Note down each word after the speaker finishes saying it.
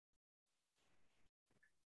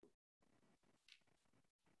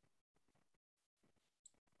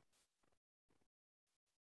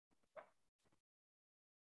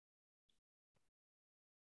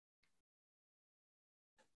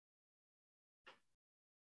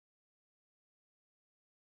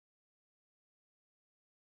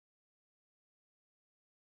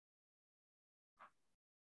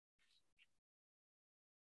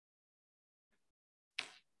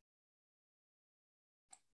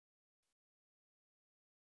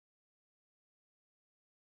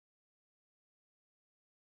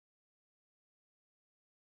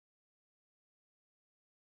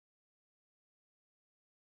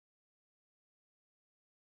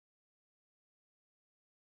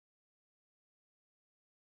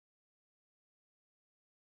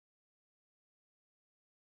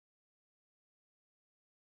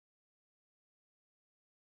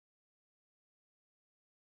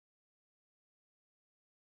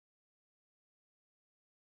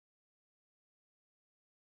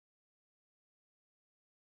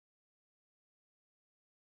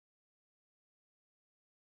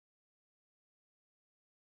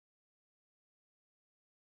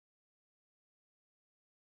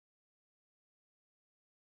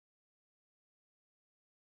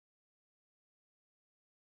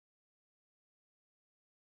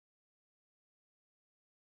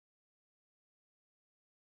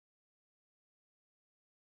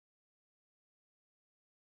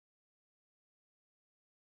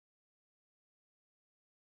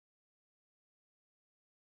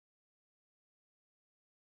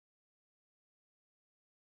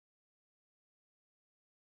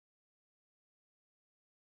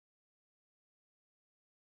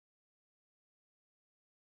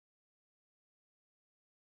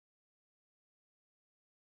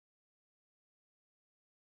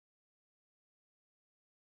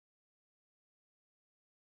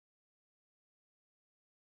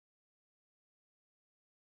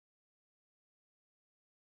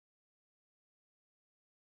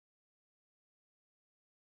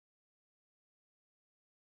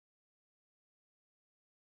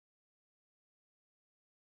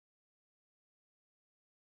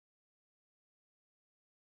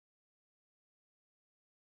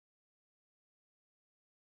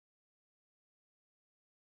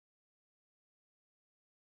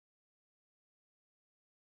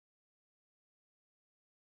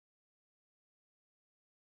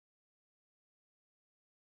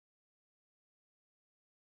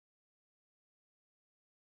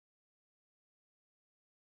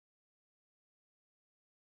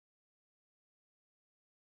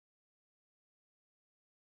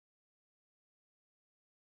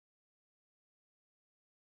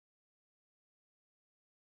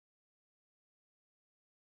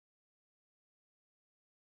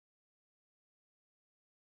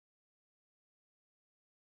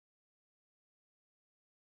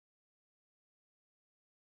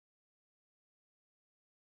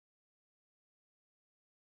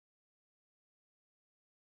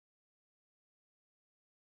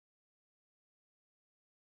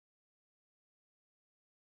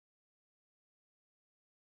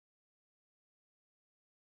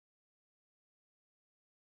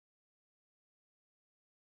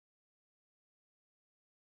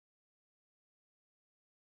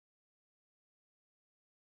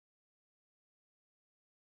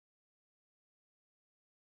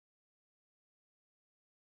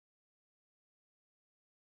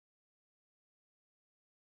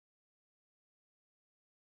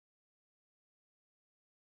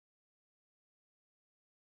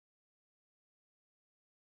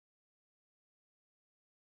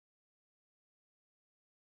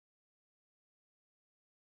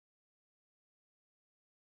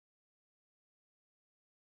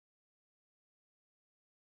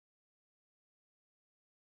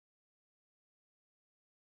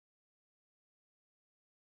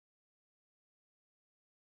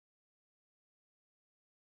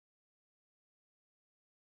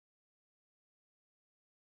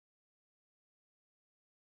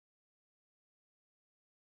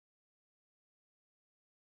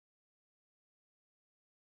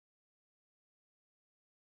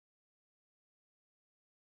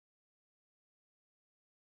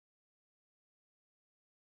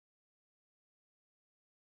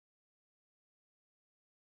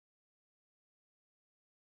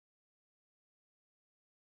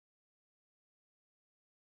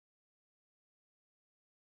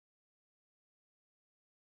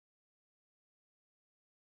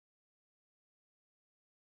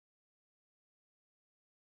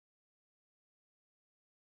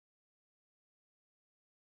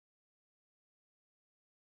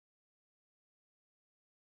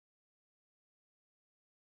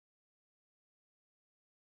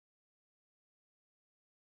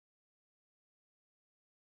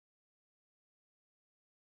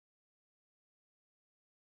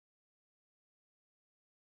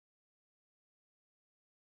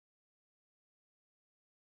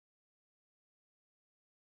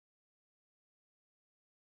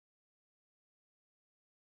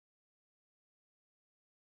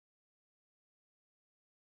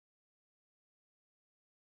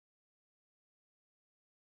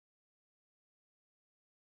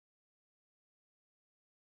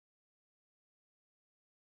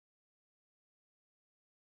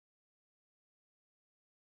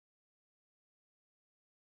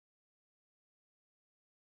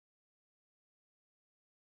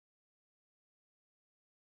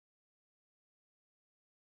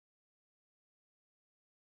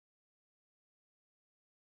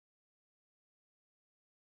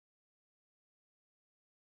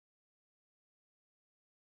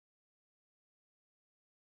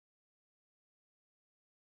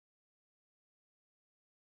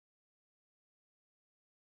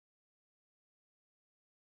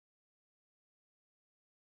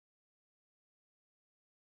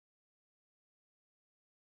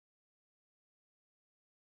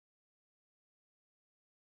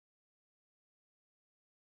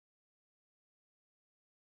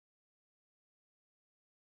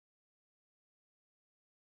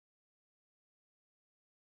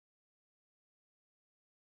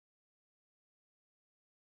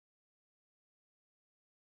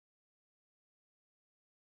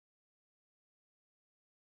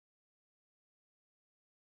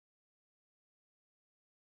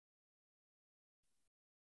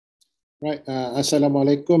Right.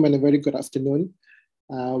 Assalamualaikum and a very good afternoon.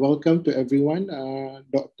 Welcome to everyone.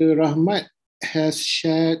 Dr. Rahmat has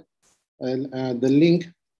shared the link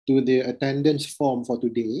to the attendance form for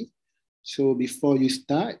today. So before you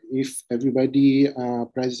start, if everybody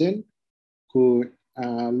present could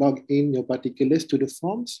log in your particulars to the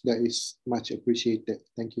forms, that is much appreciated.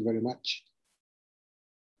 Thank you very much.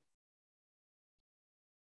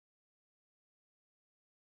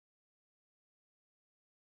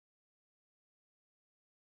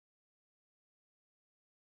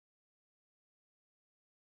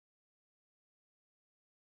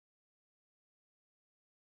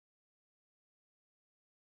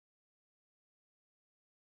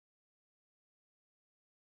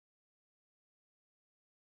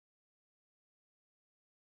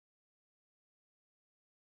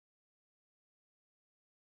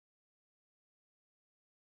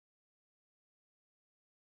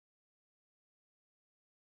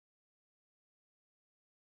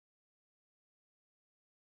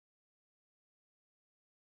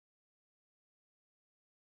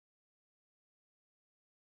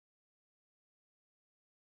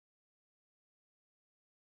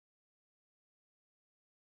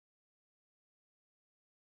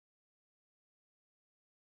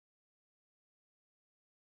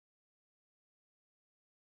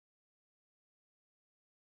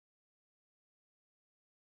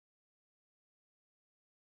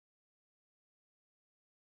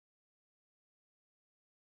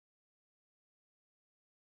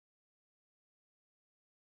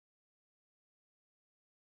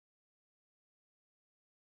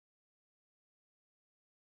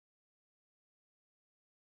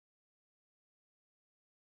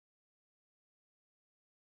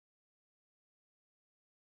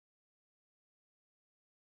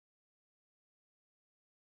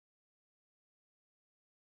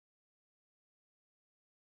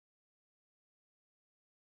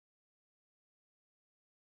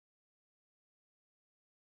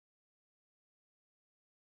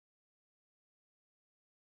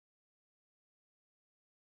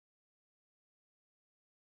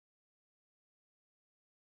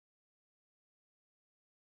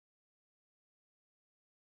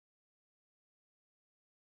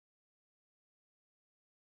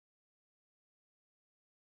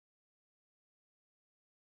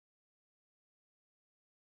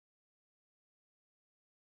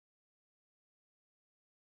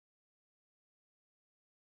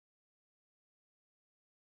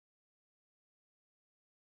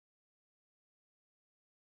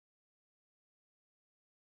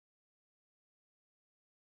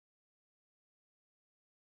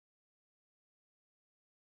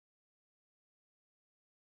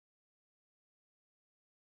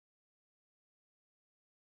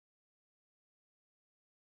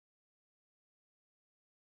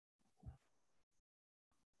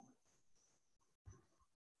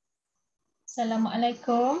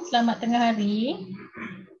 Assalamualaikum, selamat tengah hari.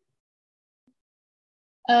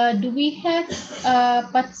 Do we have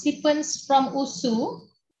participants from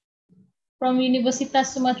USU, from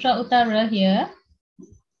Universitas Sumatera Utara here?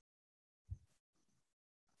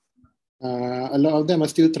 A lot of them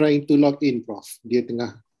are still trying to log in, Prof. Dia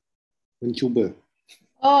tengah mencuba.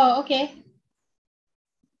 Oh, okay.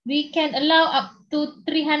 We can allow up to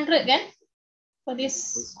 300 kan? For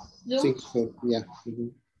this Zoom? I think so, yeah.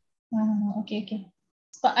 Okay.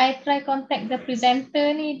 Sebab I try contact the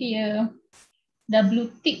presenter ni, dia dah blue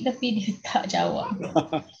tick tapi dia tak jawab.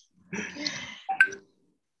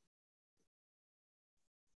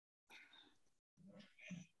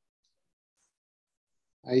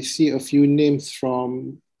 I see a few names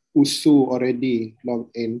from USU already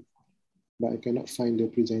logged in, but I cannot find the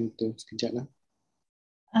presenter. Sekejap lah.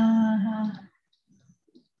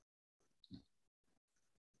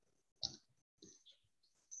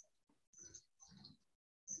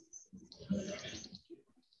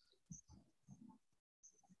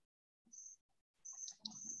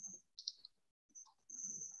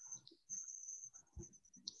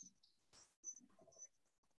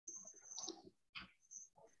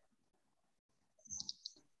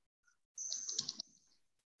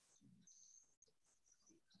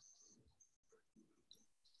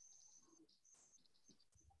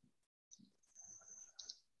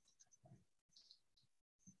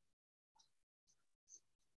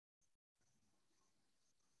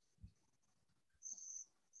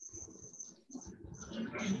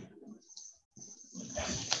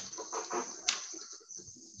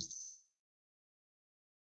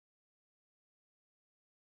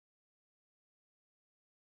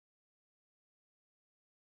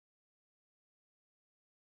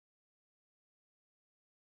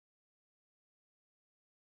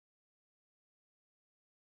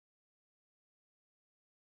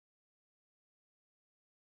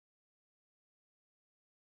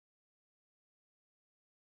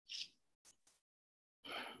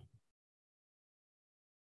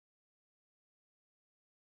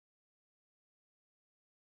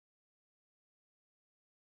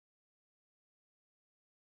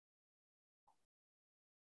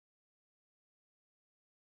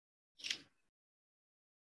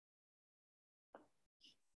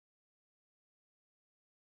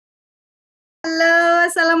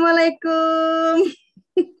 Assalamualaikum.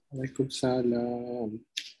 Waalaikumsalam.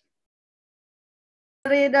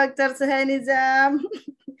 Sorry, Dr. Suhainizam.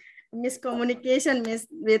 Miscommunication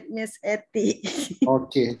with Miss Eti.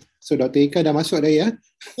 Okay, so Dr. Ika dah masuk dah ya?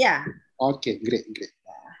 Ya. Okay, great.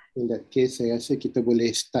 In that case, saya rasa kita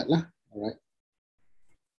boleh start lah. Alright.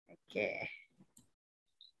 Okay.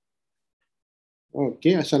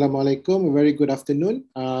 Okay, Assalamualaikum. A very good afternoon.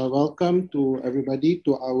 Welcome to everybody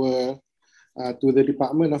to our to the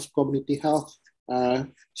Department of Community Health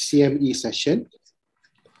CME session.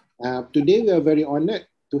 Today we are very honored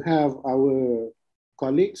to have our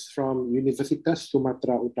colleagues from Universitas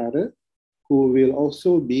Sumatera Utara who will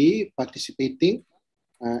also be participating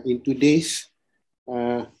in today's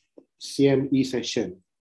CME session.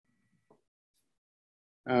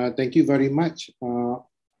 Thank you very much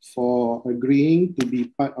for agreeing to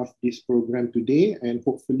be part of this program today, and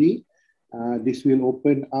hopefully this will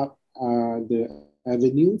open up the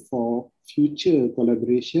avenue for future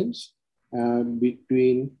collaborations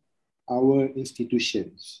between our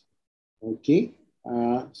institutions. Okay,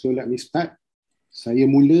 so let me start. Saya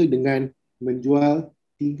mula dengan menjual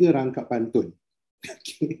 3 rangkap pantun.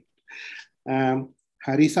 Okay.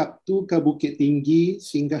 Hari Sabtu ke Bukit Tinggi,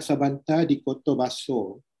 singgah Sabanta di Kota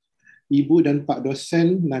Baso. Ibu dan Pak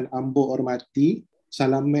dosen nan ambo hormati,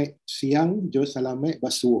 salamek siang jo salamek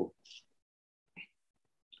basuo.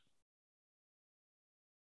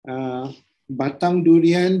 Batang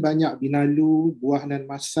durian banyak binalu, buah nan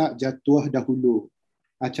masak jatuh dahulu.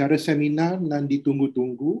 Acara seminar nan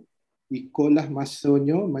ditunggu-tunggu, ikolah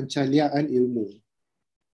masanya mencaliaan ilmu.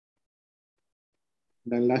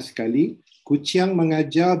 Dan last sekali, kuciang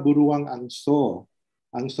mengajar beruang angso.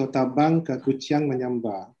 Angso tabang ke kuciang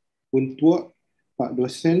menyambar. Untuk Pak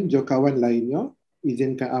dosen jo kawan lainnya,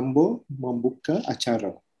 izinkan ambo membuka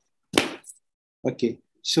acara. Okay,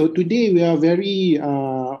 so today we are very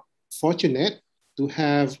fortunate to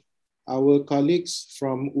have our colleagues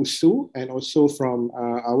from USU and also from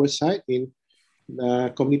our side in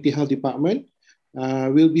the Community Health Department.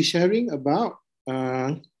 We'll be sharing about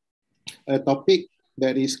a topic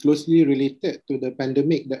that is closely related to the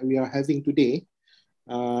pandemic that we are having today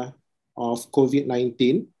of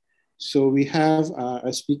COVID-19. So we have a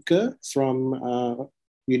speaker from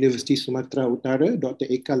University Sumatera Utara, Dr.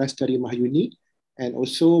 Eka Lestari Mahyuni, and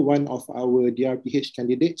also one of our DRPH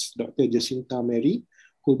candidates, Dr. Jacinta Mary,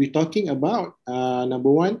 who will be talking about, number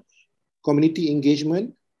one, community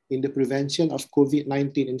engagement in the prevention of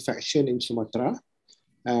COVID-19 infection in Sumatra.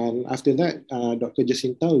 And after that, Dr.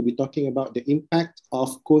 Jacinta will be talking about the impact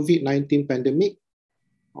of COVID-19 pandemic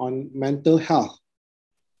on mental health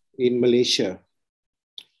in Malaysia.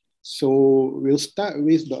 So we'll start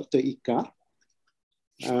with Dr. Ika.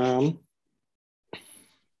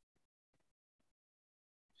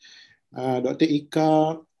 Dr.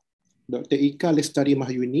 Eka Lestari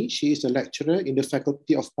Mahyuni, she is a lecturer in the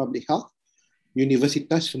Faculty of Public Health,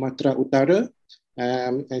 Universitas Sumatera Utara,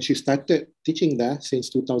 and she started teaching there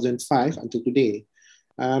since 2005 until today.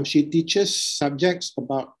 She teaches subjects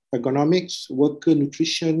about ergonomics, worker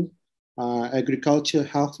nutrition, agriculture,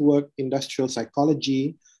 health work, industrial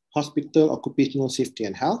psychology, hospital occupational safety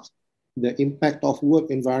and health, the impact of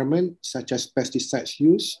work environment such as pesticides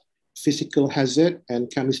use, physical hazard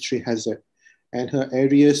and chemistry hazard. And her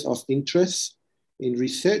areas of interest in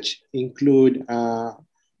research include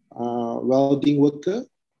welding worker,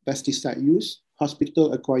 pesticide use,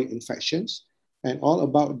 hospital-acquired infections, and all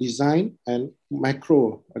about design and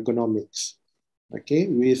macroergonomics.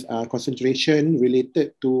 Okay, with concentration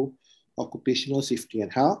related to occupational safety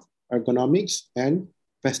and health, ergonomics, and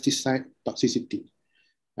pesticide toxicity.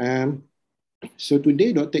 So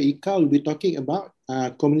today, Dr. Ika will be talking about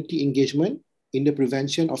community engagement in the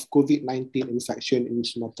prevention of COVID-19 infection in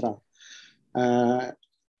Sumatra.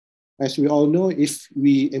 As we all know, if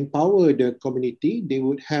we empower the community, they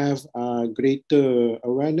would have greater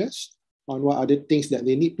awareness on what are the things that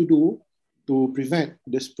they need to do to prevent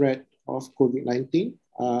the spread of COVID-19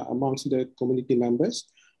 amongst the community members.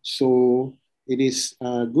 So it is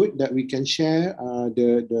good that we can share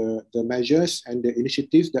the measures and the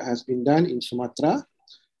initiatives that has been done in Sumatra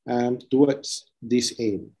towards this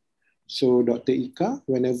aim. So Dr. Ika,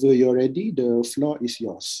 whenever you're ready, the floor is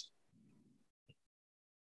yours.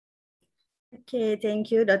 Okay,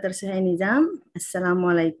 thank you, Dr. Suhainizam.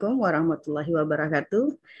 Assalamualaikum warahmatullahi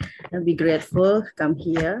wabarakatuh. I'll be grateful to come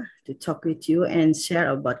here to talk with you and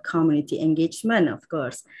share about community engagement, of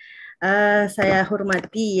course. Saya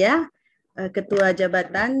hormati ya ketua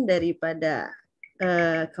jabatan daripada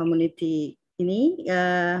community ini,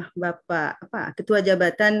 Bapak Ketua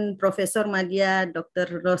Jabatan Profesor Madya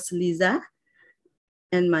Dr. Rosliza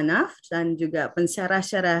and Manaf, dan juga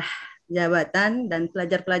pensyarah-syarah jabatan dan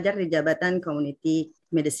pelajar-pelajar di jabatan community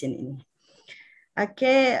medicine ini.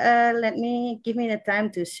 Okay, give me the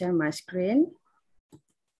time to share my screen.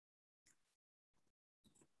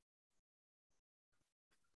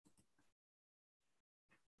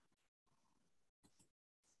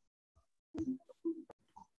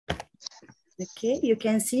 Okay, you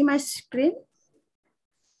can see my screen?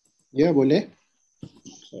 Ya, boleh.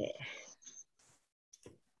 Okay.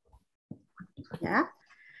 Yeah.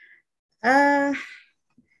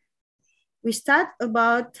 We start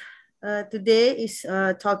about, today is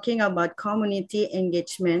talking about community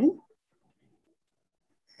engagement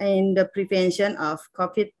in the prevention of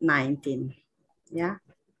COVID-19. Yeah.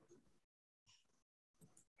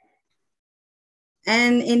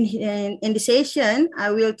 And in the session,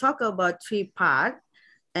 I will talk about 3 parts.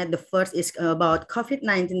 And the first is about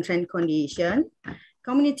COVID-19 trend condition,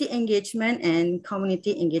 community engagement, and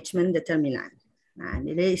community engagement determinant. And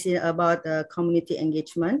today is about community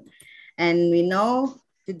engagement. And we know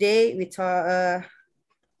today we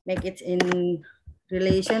make it in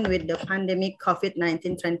relation with the pandemic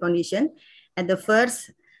COVID-19 trend condition. And the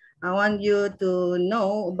first, I want you to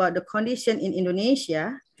know about the condition in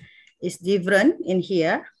Indonesia is different in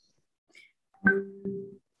here.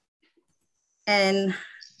 And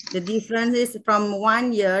the difference is from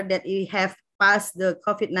 1 year that we have passed the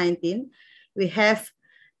COVID-19, we have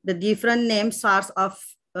the different name source of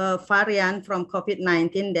variant from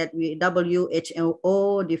COVID-19 that we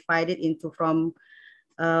WHO divided into from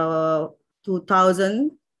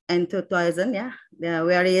 2000 and 2000, yeah.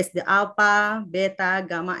 Whereas the Alpha, Beta,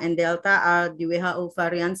 Gamma, and Delta are the WHO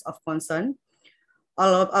variants of concern.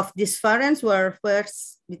 All of these variants were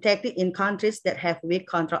first detected in countries that have weak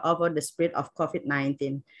control over the spread of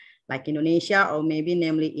COVID-19, like Indonesia, or maybe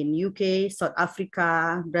namely in UK, South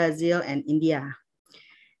Africa, Brazil, and India.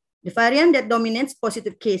 The variant that dominates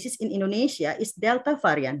positive cases in Indonesia is Delta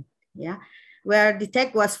variant, yeah, where the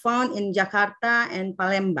tag was found in Jakarta and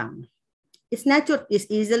Palembang. Its nature is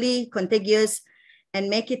easily contagious and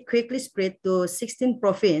make it quickly spread to 16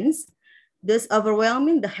 provinces, thus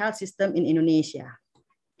overwhelming the health system in Indonesia.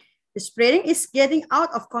 The spreading is getting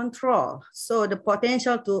out of control, so the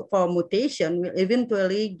potential for mutation will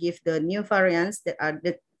eventually give the new variants that are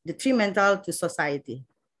detrimental to society.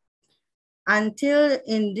 Until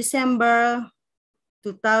in December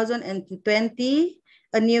 2020,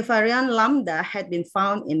 a new variant Lambda had been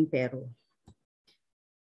found in Peru.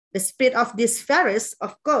 The spread of this virus,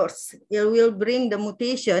 of course, it will bring the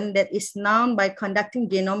mutation that is known by conducting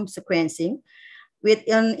genome sequencing, with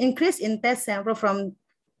an increase in test sample from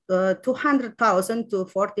 200,000 to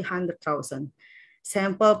 400,000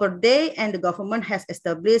 sample per day, and the government has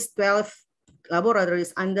established 12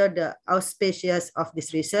 laboratories under the auspices of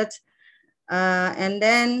this research. And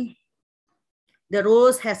then the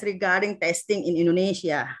rules has regarding testing in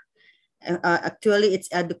Indonesia. Actually,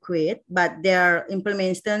 it's adequate, but their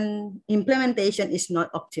implementation is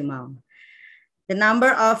not optimal. The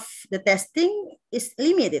number of the testing is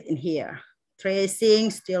limited in here.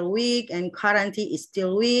 Tracing still weak and quarantine is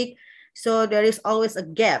still weak. So there is always a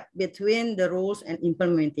gap between the rules and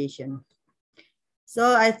implementation.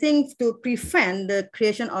 So I think to prevent the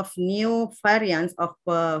creation of new variants of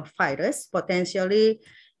virus, potentially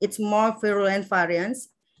it's more virulent variants,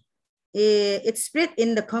 it's spread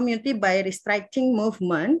in the community by restricting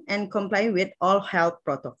movement and complying with all health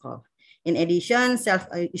protocol. In addition,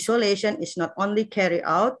 self-isolation is not only carried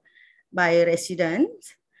out by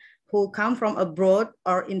residents who come from abroad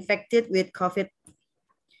or infected with COVID.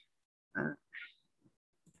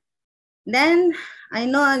 Then I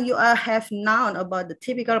know you all have known about the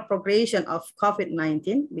typical progression of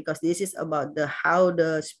COVID-19, because this is about how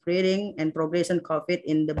the spreading and progression COVID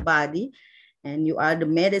in the body. And you are the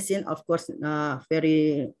medicine, of course,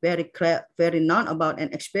 very known about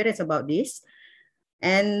and experienced about this.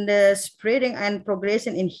 And the spreading and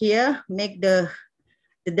progression in here make the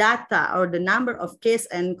data or the number of cases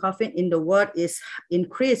and COVID in the world is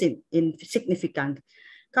increasing in significant.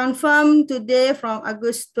 Confirmed today from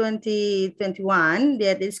August 2021,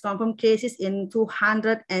 there is confirmed cases in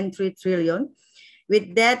 203 trillion,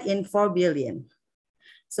 with death in 4 billion.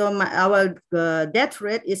 So our death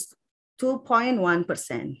rate is 2.1%.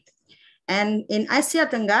 And in Asia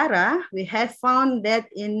Tenggara, we have found that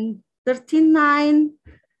in 39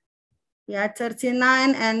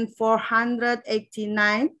 and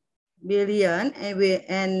 489 billion,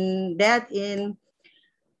 and that in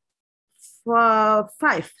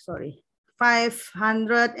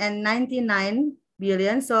 599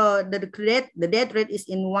 billion. So the death rate is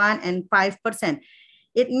in 1 and 5%.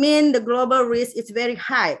 It means the global risk is very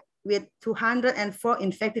high with 204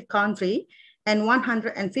 infected country and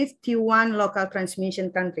 151 local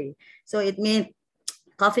transmission country. So it means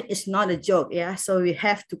COVID is not a joke, yeah? So we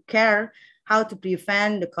have to care how to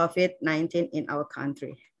prevent the COVID-19 in our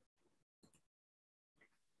country.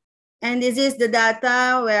 And this is the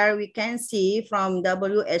data where we can see from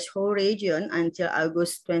WHO region until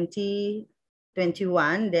August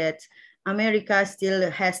 2021 that America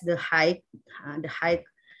still has the high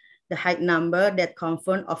number that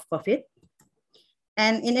confirmed of COVID.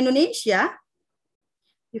 And in Indonesia,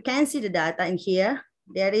 you can see the data in here.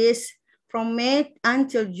 There is from May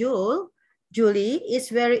until July is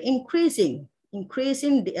very increasing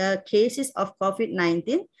the cases of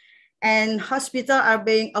COVID-19, and hospitals are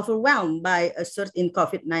being overwhelmed by a surge in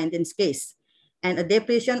COVID-19 case and a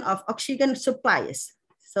depletion of oxygen supplies.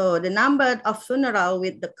 So the number of funerals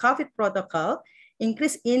with the COVID protocol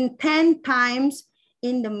increased in 10 times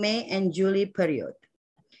in the May and July period.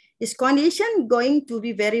 This condition going to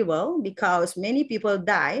be very well because many people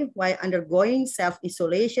die while undergoing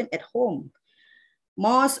self-isolation at home.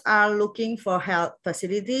 Most are looking for health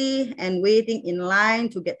facility and waiting in line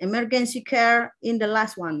to get emergency care in the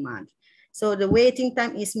last 1 month. So the waiting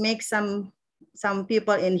time is make some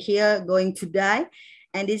people in here going to die.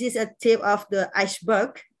 And this is a tip of the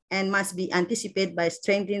iceberg and must be anticipated by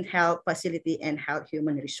strengthened health facility and health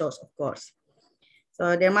human resource, of course.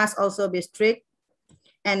 So there must also be strict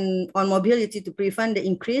and on mobility to prevent the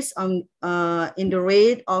increase in the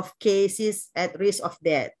rate of cases at risk of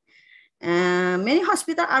death. Many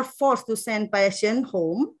hospitals are forced to send patients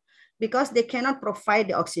home because they cannot provide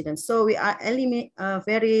the oxygen. So we are eliminating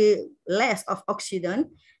very less of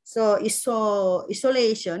oxygen. So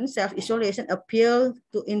isolation, self-isolation appeal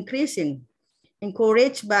to increasing,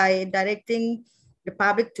 encouraged by directing the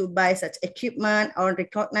public to buy such equipment or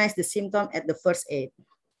recognize the symptom at the first aid.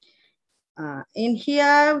 In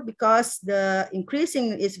here, because the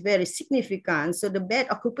increasing is very significant, so the bed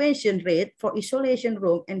occupation rate for isolation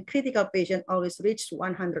room and critical patient always reach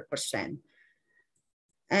 100%.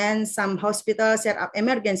 And some hospitals set up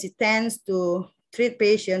emergency tents to treat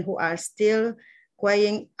patients who are still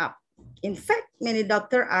queuing up. In fact, many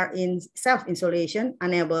doctors are in self-isolation,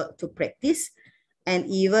 unable to practice, and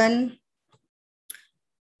even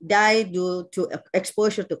die due to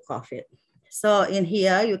exposure to COVID. So in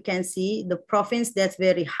here, you can see the province that's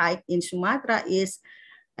very high in Sumatra is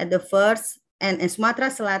at the first, and in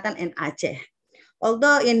Sumatra Selatan and Aceh.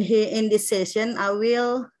 Although in this session, I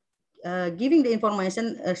will giving the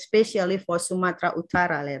information especially for Sumatera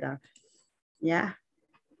Utara later. Yeah.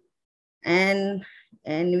 And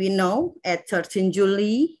we know at 13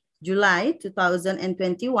 July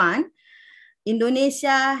 2021,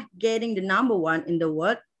 Indonesia getting the #1 in the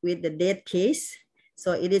world with the death case.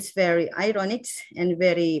 So it is very ironic and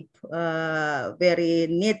very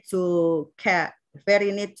need to care, very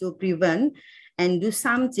need to prevent and do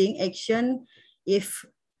something action if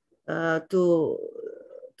to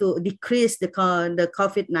decrease the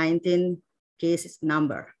COVID-19 cases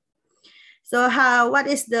number. So what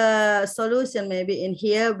is the solution? Maybe in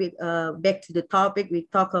here, we, back to the topic, we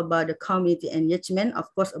talk about the community engagement, of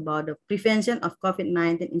course, about the prevention of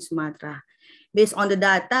COVID-19 in Sumatra. Based on the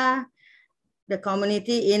data, the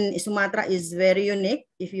community in Sumatra is very unique.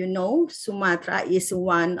 If you know, Sumatra is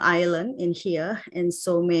one island in here and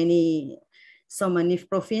so many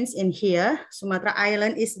provinces in here. Sumatra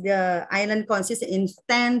Island is the island consists in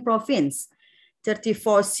 10 provinces,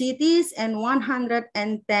 34 cities, and 110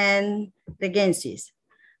 regencies.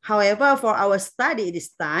 However, for our study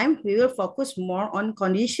this time, we will focus more on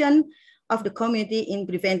condition of the community in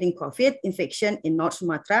preventing COVID infection in North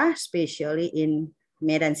Sumatra, especially in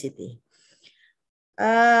Medan City.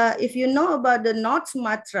 If you know about the North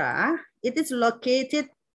Sumatra, it is located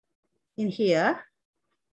in here,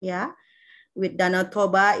 yeah, with Danau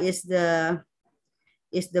Toba is the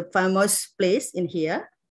famous place in here.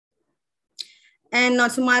 And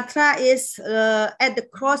North Sumatra is at the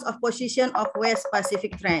cross of position of West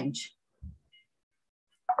Pacific Trench.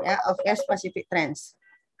 Yeah, of West Pacific Trench.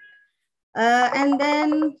 And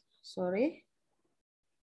then, sorry.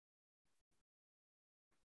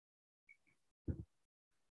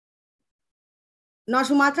 North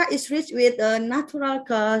Sumatra is rich with a natural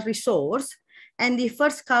resource and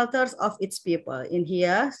diverse cultures of its people in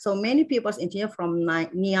here. So many peoples in here from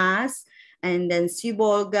Nias, and then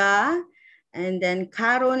Sibolga, and then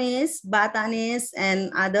Caronis, Batanis,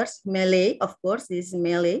 and others, Malay, of course, this is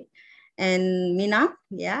Malay, and Minang,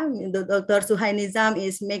 yeah, Dr. Suhainizam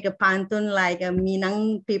is make a pantun like a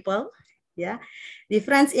Minang people, yeah.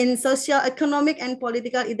 Difference in social, economic, and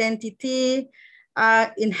political identity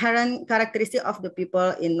are inherent characteristic of the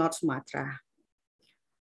people in North Sumatra.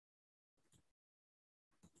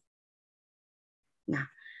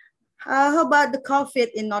 How about the COVID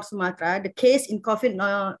in North Sumatra? The case in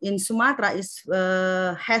COVID in Sumatra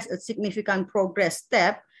has a significant progress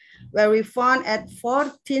step where we found at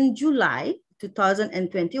 14 July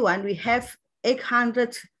 2021, we have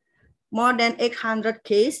more than 800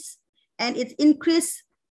 cases, and it increased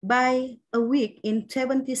by a week in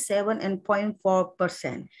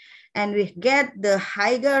 77.4%. And we get the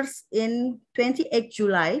highest in 28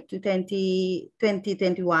 July to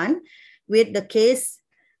 2021 with the case,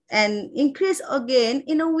 and increase again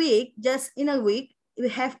in a week, just in a week, we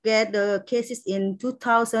have get the cases in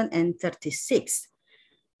 2036.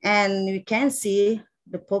 And we can see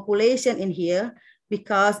the population in here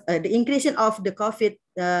because the increase of the COVID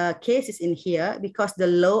cases in here because the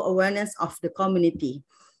low awareness of the community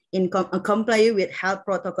in comply with health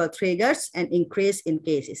protocol triggers and increase in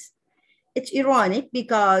cases. It's ironic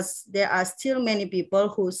because there are still many people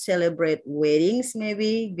who celebrate weddings,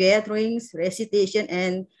 maybe gatherings, recitation,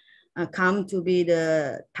 and come to be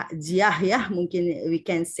the takziah, yeah, mungkin we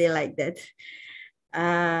can say like that.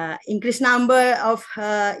 Increased number of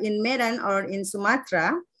in Medan or in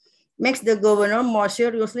Sumatra makes the governor more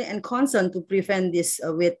seriously and concerned to prevent this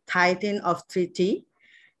with tightening of treaty,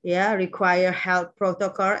 yeah, require health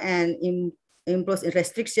protocol and impose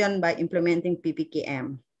restriction by implementing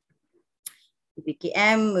PPKM.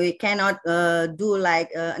 PPKM, we cannot do like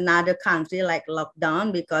another country like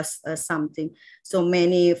lockdown because so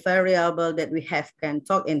many variables that we can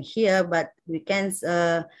talk in here, but we can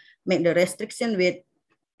make the restriction with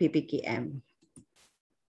PPKM.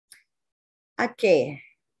 Okay,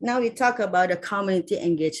 now we talk about the community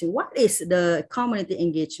engagement. What is the community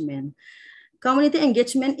engagement? Community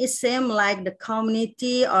engagement is same like the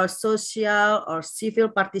community or social or civil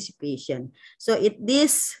participation. So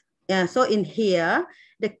so in here,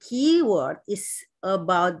 the key word is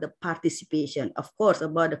about the participation, of course,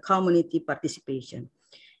 about the community participation.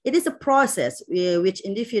 It is a process which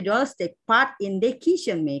individuals take part in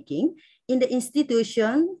decision making in the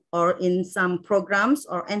institution or in some programs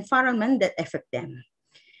or environment that affect them.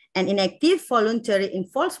 And in active voluntary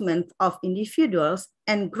involvement of individuals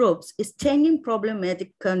and groups is changing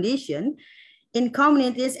problematic condition in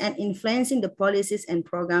communities and influencing the policies and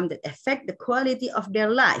programs that affect the quality of their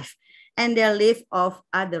life and their life of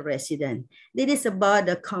other residents. This is about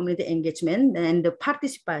the community engagement and the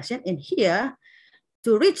participation in here.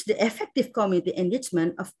 To reach the effective community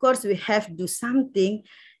engagement, of course, we have to do something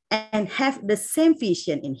and have the same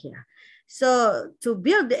vision in here. So to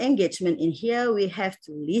build the engagement in here, we have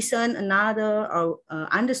to listen another or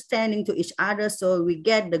understanding to each other so we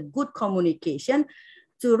get the good communication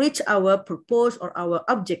to reach our purpose or our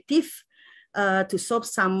objective to solve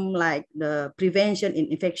some like the prevention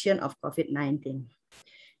in infection of COVID-19.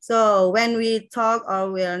 So when we talk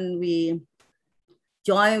or when we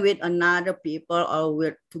join with another people or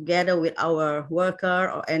we're together with our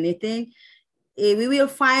worker or anything, we will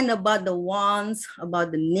find about the wants,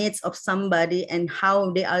 about the needs of somebody and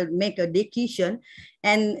how they are make a decision.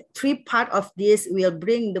 And three parts of this will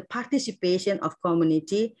bring the participation of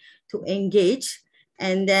community to engage.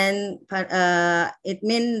 And then it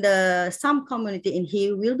means some community in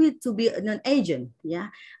here will be to be an agent, yeah,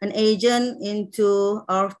 an agent into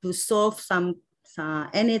or to solve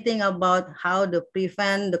anything about how to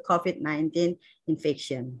prevent the COVID-19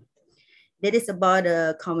 infection. That is about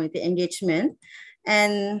community engagement.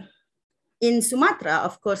 And in Sumatra,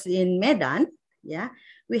 of course, in Medan, yeah,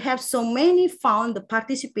 we have so many found the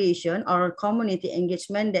participation or community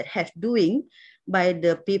engagement that have doing by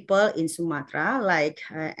the people in Sumatra, like,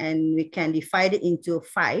 and we can divide it into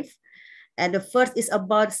 5. And the first is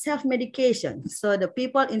about self-medication. So the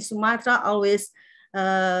people in Sumatra always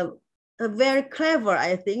very clever,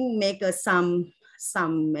 I think, make some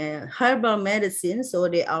herbal medicine. So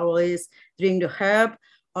they always drink the herb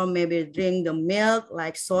or maybe drink the milk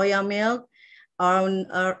like soya milk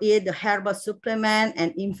or eat the herbal supplement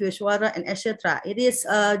and infuse water and etc. It is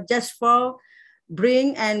just for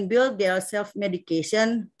bring and build their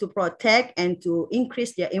self-medication to protect and to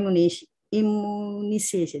increase their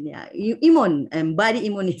immunization, yeah, body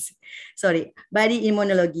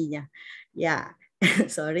immunology, yeah.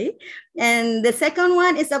 Sorry. And the second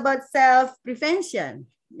one is about self-prevention.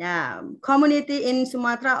 Yeah, community in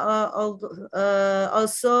Sumatra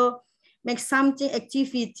also make something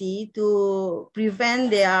activity to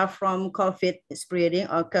prevent their from COVID spreading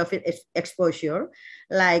or COVID exposure,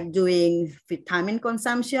 like doing vitamin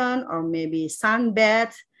consumption or maybe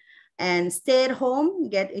sunbath and stay at home,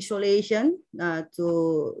 get isolation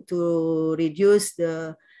to reduce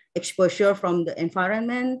the exposure from the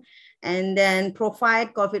environment. and then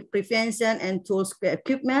provide COVID prevention and tools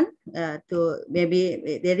equipment to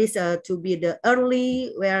maybe there is to be the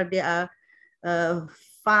early where they are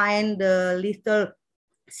find the little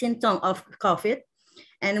symptom of COVID,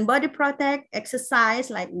 and body protect, exercise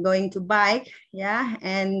like going to bike, yeah,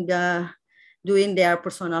 and doing their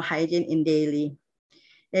personal hygiene in daily.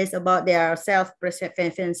 It's about their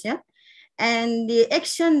self-prevention and the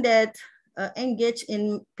action that engage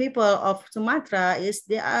in people of Sumatra is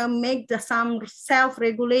they are make some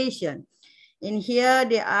self-regulation. In here,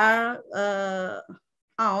 they are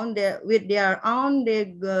with their own, they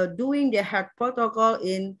doing their health protocol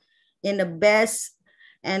in the best,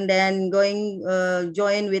 and then going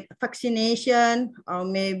join with vaccination, or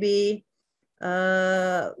maybe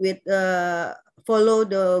with follow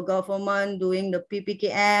the government doing the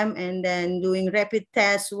PPKM, and then doing rapid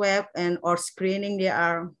test swab and or screening. They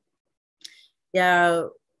are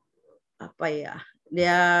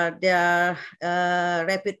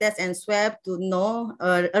rapid test and swab to know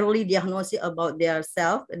early diagnosis about their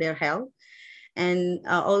self, their health. And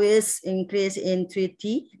always increase in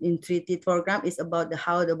treaty program is about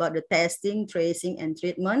the testing, tracing, and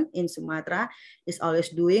treatment in Sumatra is always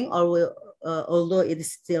doing, although it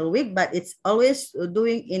is still weak, but it's always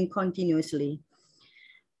doing in continuously.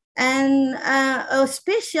 And a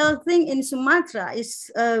special thing in Sumatra is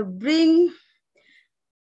brings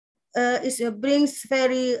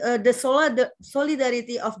very the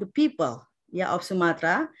solidarity of the people, yeah, of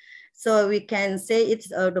Sumatra. So we can say it's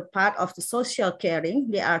the part of the social caring.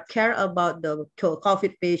 They are care about the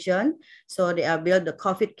COVID patient. So they are build the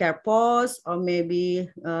COVID care post, or maybe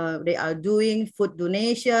they are doing food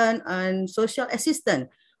donation and social assistance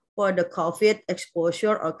for the COVID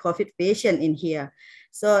exposure or COVID patient in here.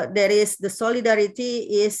 So there is the solidarity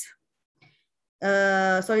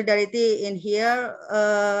in here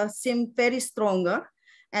seem very stronger.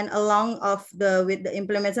 And along with the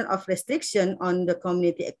implementation of restriction on the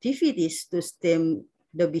community activities to stem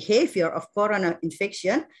the behavior of corona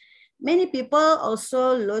infection, many people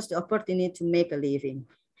also lose the opportunity to make a living.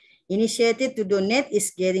 Initiative to donate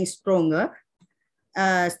is getting stronger,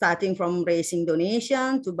 starting from raising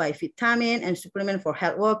donation to buy vitamin and supplement for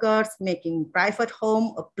health workers, making private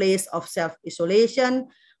home a place of self-isolation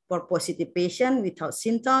for positive patients without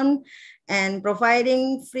symptoms, and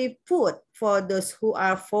providing free food for those who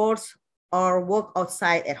are forced or work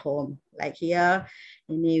outside at home. Like here,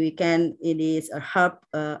 it is a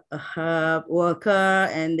herb worker,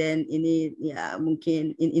 and then ini ya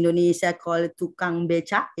mungkin in Indonesia called tukang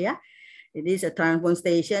becak, yeah. It is a transport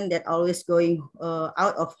station that always going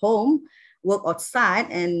out of home, work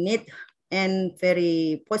outside, and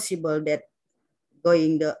very possible that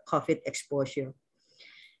going the COVID exposure.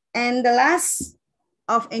 And the last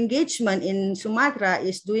of engagement in Sumatra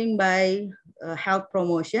is doing by health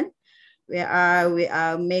promotion, where we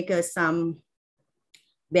make some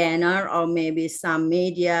banner or maybe some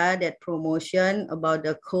media that promotion about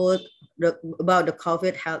the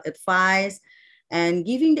COVID health advice, and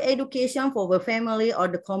giving the education for the family or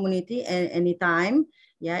the community anytime.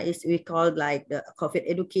 Yeah, we call like the COVID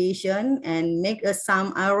education, and make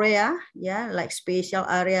some area, yeah, like special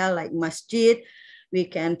area like masjid. We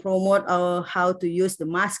can promote how to use the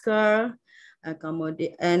masker,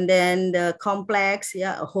 and then the complex,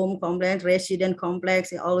 yeah, a home complex, resident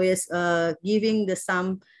complex, always giving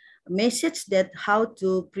some message that how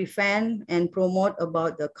to prevent and promote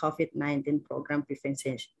about the COVID-19 program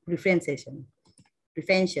prevention.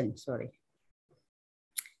 Sorry.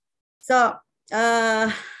 So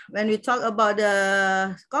when we talk about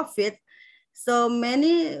the COVID, so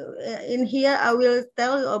many in here, I will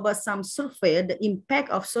tell you about some survey, the impact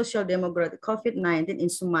of social demographic COVID-19 in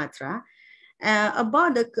Sumatra.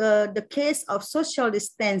 About the case of social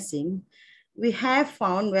distancing, we have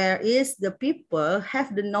found where is the people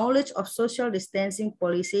have the knowledge of social distancing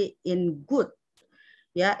policy in good,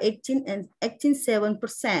 yeah,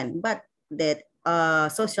 18.7%, but that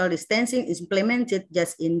social distancing is implemented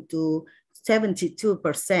just into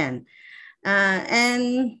 72%.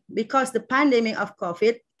 And because the pandemic of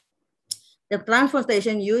COVID, the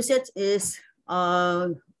transportation usage is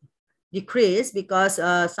decreased because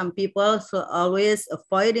some people always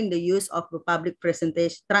avoiding the use of the public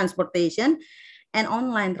transportation and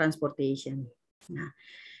online transportation.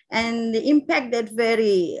 And the impact that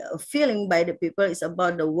very feeling by the people is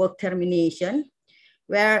about the work termination,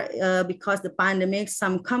 where because the pandemic,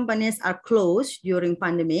 some companies are closed during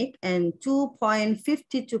pandemic, and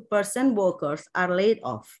 2.52% workers are laid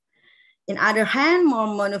off. In other hand,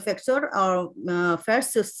 more manufacturer or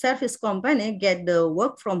versus service company get the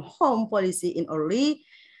work from home policy in early.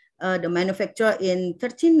 The manufacturer in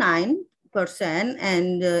 39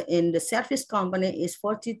 and in the service company is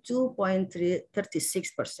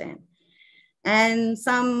 42.36%. And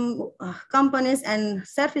some companies and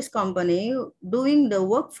service company doing the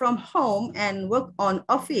work from home and work on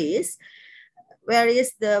office,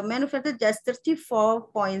 whereas the manufacturer just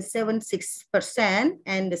 34.76%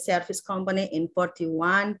 and the service company in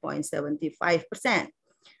 41.75%.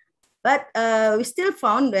 But we still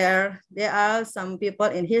found there are some people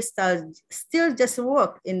in here still just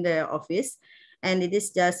work in their office, and it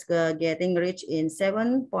is just getting reached in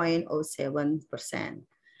 7.07%.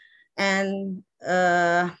 And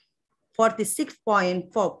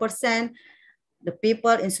 46.4% the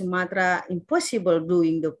people in Sumatra impossible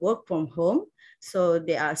doing the work from home, so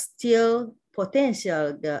they are still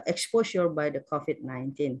potential the exposure by the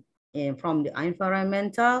COVID-19 from the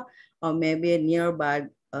environmental or maybe nearby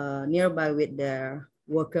with their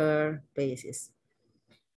worker bases.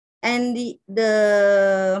 And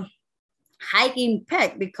the high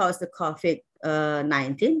impact because the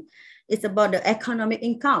COVID-19 is about the economic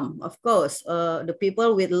income. Of course, the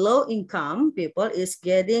people with low income people is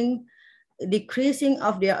getting decreasing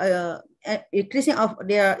of their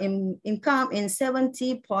income in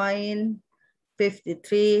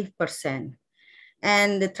 70.53%.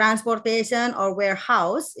 And the transportation or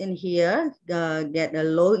warehouse in here get a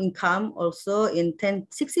low income also in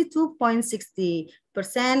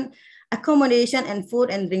 62.60%, accommodation and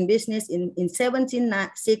food and drink business in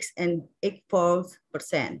 17.6 and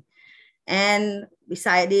 8.4%. And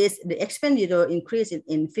beside this, the expenditure increase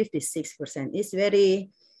in 56%. It's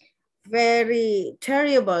very, very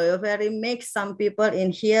terrible, very makes some people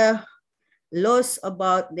in here lose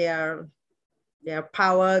about their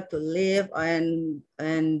power to live and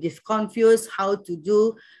is confused how to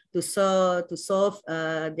do to solve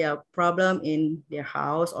their problem in their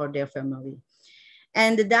house or their family.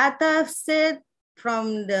 And the data said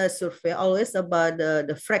from the survey always about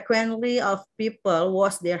the frequently of people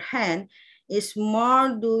wash their hand is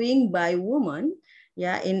more doing by women,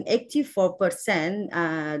 yeah, in 84%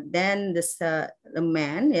 than the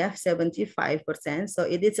man, yeah, 75%. So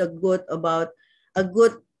it is a good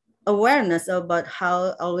awareness about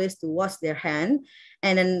how always to wash their hand,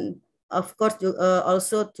 and then of course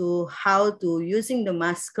also to how to using the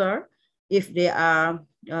masker if they are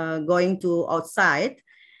going to outside,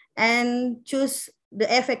 and choose the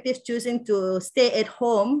effective choosing to stay at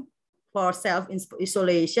home for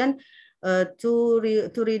self-isolation to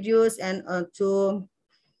reduce and to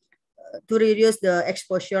reduce the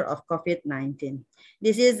exposure of COVID-19.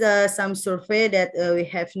 This is some survey that we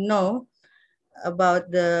have known about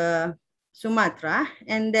the Sumatra,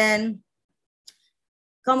 and then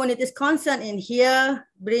communities concerned in here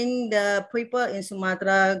bring the people in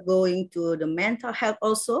Sumatra going to the mental health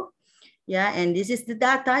also. Yeah, and this is the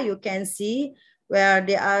data you can see where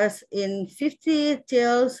they are in 50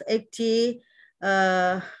 till 80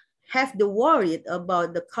 have the worried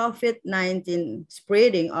about the COVID-19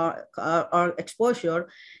 spreading or exposure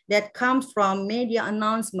that comes from media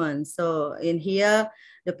announcements. So in here,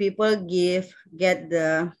 the people get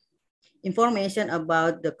the information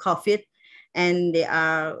about the COVID, and they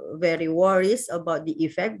are very worried about the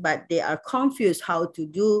effect, but they are confused how to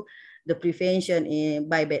do the prevention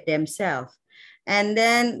by themselves. And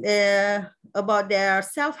then about their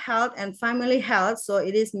self-health and family health, so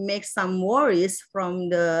it is makes some worries from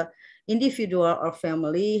the individual or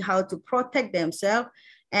family how to protect themselves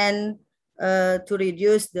and to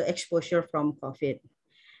reduce the exposure from COVID.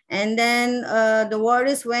 And then the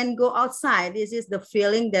worries when go outside, this is the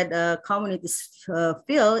feeling that communities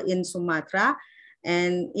feel in Sumatra,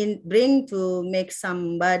 and bring to make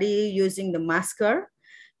somebody using the masker.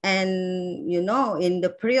 And you know, in the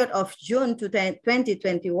period of June to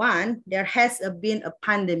 2021, there has been a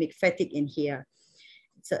pandemic fatigue in here.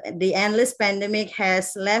 So the endless pandemic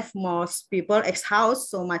has left most people exhausted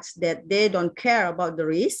so much that they don't care about the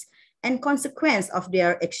risk and consequence of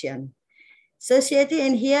their action. Society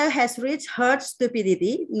in here has reached herd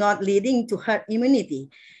stupidity, not leading to herd immunity.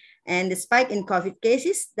 And the spike in COVID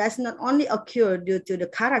cases does not only occur due to the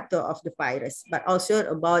character of the virus, but also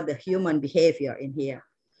about the human behavior in here.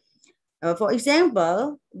 For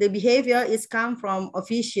example, the behavior is come from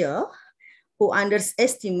officials who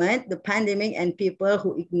underestimate the pandemic and people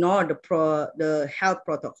who ignore the health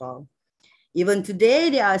protocol. Even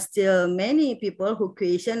today, there are still many people who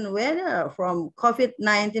question whether from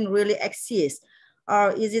COVID-19 really exists,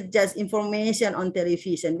 or is it just information on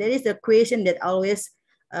television? There is a question that always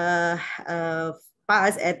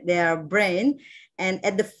pass at their brain. And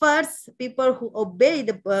at the first, people who obey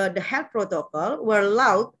the health protocol were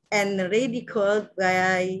loud and ridiculed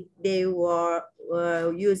by they were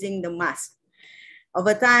using the mask.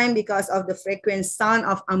 Over time, because of the frequent sound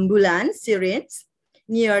of ambulance sirens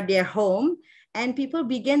near their home, and people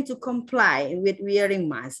began to comply with wearing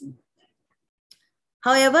masks.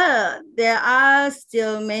 However, there are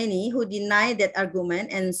still many who deny that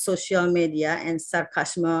argument, and social media and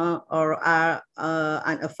sarcasm are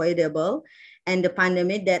unavoidable. And the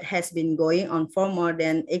pandemic that has been going on for more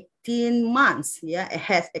than 18 months, it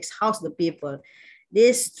has exhausted the people.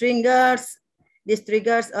 This triggers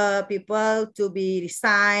people to be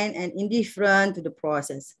resigned and indifferent to the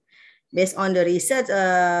process. Based on the research,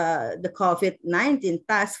 the COVID-19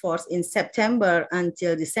 task force in September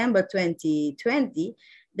until December 2020,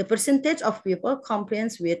 the percentage of people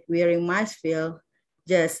compliant with wearing masks fell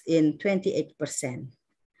just in 28%.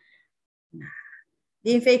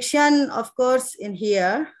 The infection, of course, in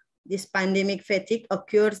here, this pandemic fatigue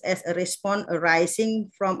occurs as a response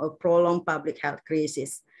arising from a prolonged public health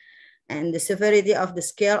crisis. And the severity of the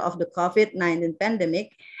scale of the COVID-19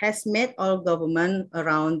 pandemic has made all governments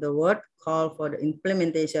around the world call for the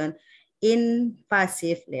implementation in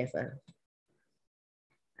passive level.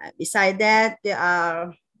 Besides that, there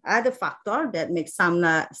are other factors that make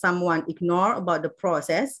someone ignore about the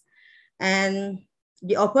process, and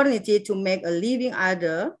the opportunity to make a living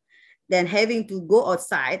other than having to go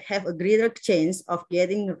outside have a greater chance of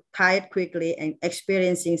getting tired quickly and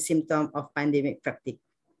experiencing symptoms of pandemic fatigue.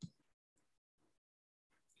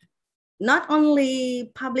 Not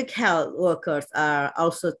only public health workers are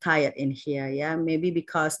also tired in here, maybe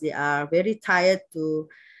because they are very tired to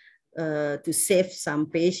save some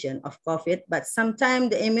patient of COVID, but sometimes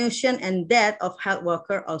the emotion and death of health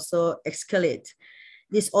worker also escalate.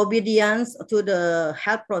 Disobedience to the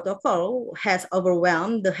health protocol has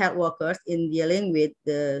overwhelmed the health workers in dealing with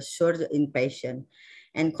the shortage in patient.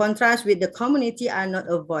 And contrast with the community are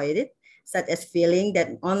not avoided, such as feeling that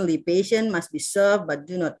only patient must be served but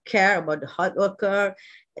do not care about the health worker.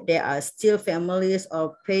 There are still families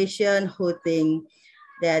of patients who think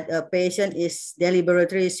that a patient is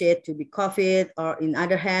deliberately said to be COVID, or in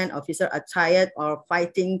other hand, officers are tired or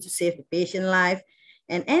fighting to save the patient life,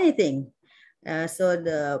 and anything. So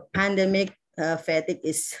the pandemic fatigue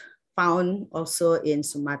is found also in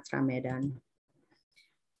Sumatra, Medan.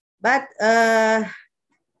 But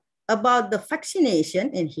about the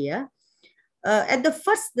vaccination in here, at the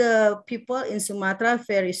first, the people in Sumatra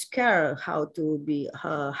very scared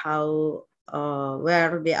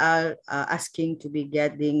where they are asking to be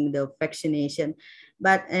getting the vaccination.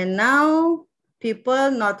 But now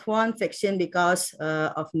people not want vaccine because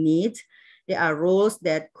of need. There are rules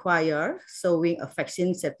that require showing a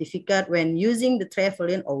vaccine certificate when using the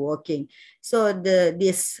traveling or working. So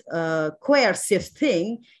this coercive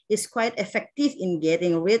thing is quite effective in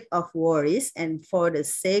getting rid of worries and for the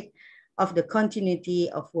sake of the continuity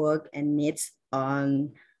of work and needs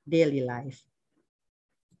on daily life.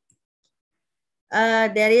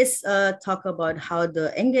 There is a talk about how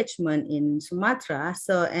the engagement in Sumatra.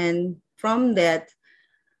 So, and from that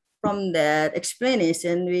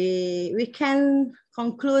explanation, we can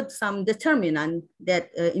conclude some determinant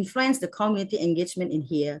that influence the community engagement in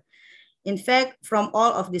here. In fact, from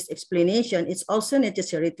all of this explanation, it's also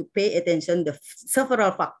necessary to pay attention to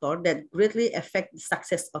several factors that greatly affect the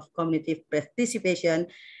success of community participation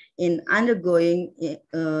in undergoing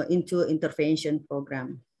into intervention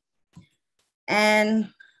program. And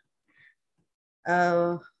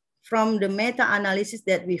from the meta-analysis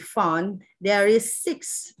that we found, there is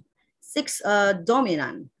six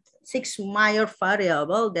major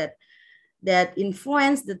variables that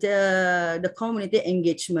influence the community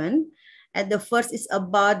engagement. And the first is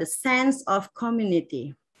about the sense of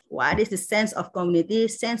community. What is the sense of community?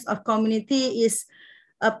 Sense of community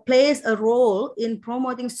plays a role in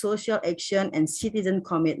promoting social action and citizen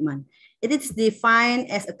commitment. It is defined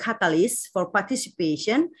as a catalyst for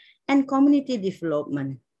participation and community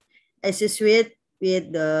development, associated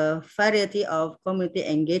with the variety of community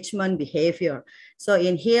engagement behavior. So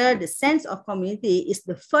in here, the sense of community is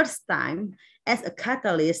the first time as a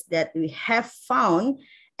catalyst that we have found,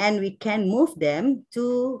 and we can move them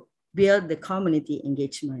to build the community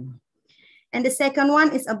engagement. And the second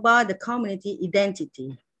one is about the community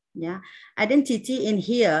identity. Identity in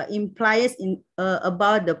here implies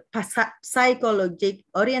about the psychological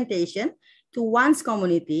orientation to one's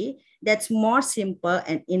community that's more simple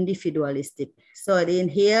and individualistic. So in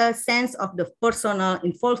here, sense of the personal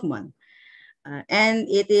involvement. And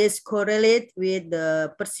it is correlated with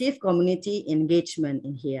the perceived community engagement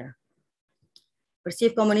in here.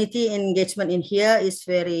 Perceived community engagement in here is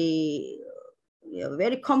very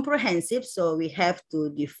comprehensive. So we have to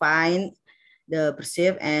define the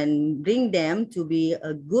perceived and bring them to be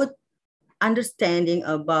a good understanding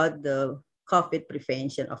about the COVID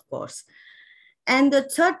prevention, of course. And the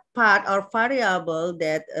third part or variable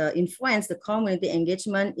that influence the community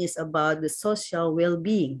engagement is about the social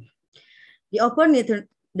well-being.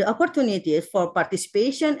 The opportunities for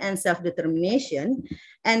participation and self-determination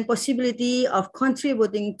and possibility of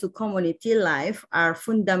contributing to community life are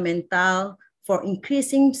fundamental for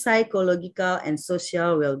increasing psychological and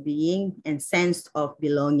social well-being and sense of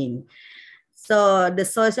belonging. So the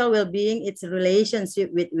social well-being, it's a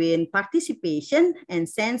relationship between participation and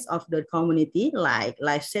sense of the community, like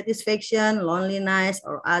life satisfaction, loneliness,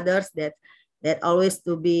 or others that always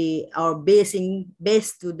to be our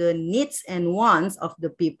based to the needs and wants of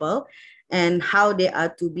the people and how they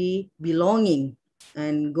are to be belonging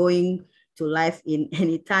and going to life in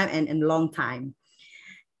any time and in long time.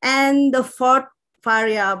 And the fourth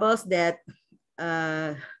variables that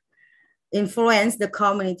influence the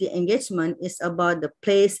community engagement is about the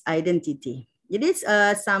place identity. It is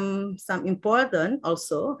some important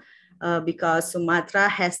also because Sumatra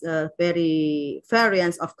has a very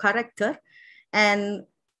variance of character. And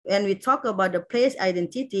when we talk about the place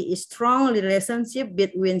identity, is strong relationship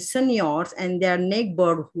between seniors and their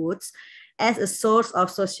neighborhoods as a source of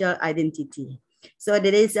social identity. So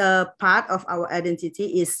there is a part of our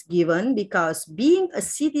identity is given because being a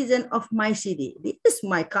citizen of my city, this is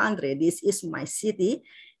my country, this is my city,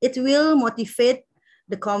 it will motivate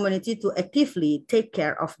the community to actively take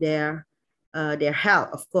care of their health,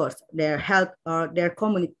 of course, their health or their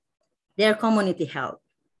community health.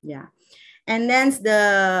 Yeah. And then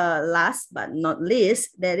the last but not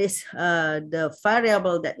least, there is the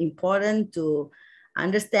variable that important to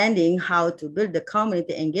understanding how to build the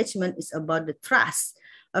community engagement is about the trust.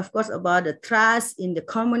 Of course, about the trust in the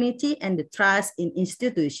community and the trust in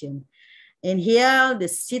institution. And here, the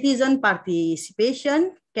citizen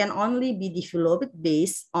participation can only be developed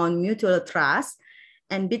based on mutual trust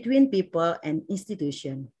and between people and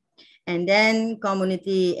institution. And then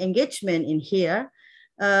community engagement in here,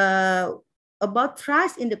 about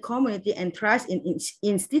trust in the community and trust in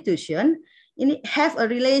institution, it have a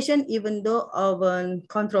relation even though often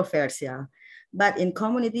controversial. But in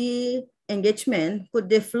community engagement could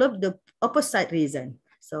develop the opposite reason.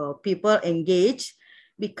 So people engage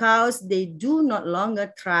because they do not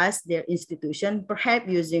longer trust their institution, perhaps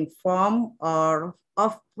using form or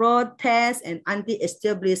of protest and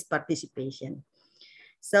anti-established participation.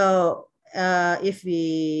 So if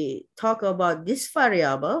we talk about this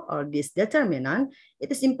variable or this determinant, it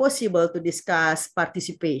is impossible to discuss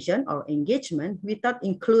participation or engagement without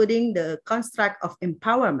including the construct of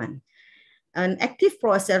empowerment, an active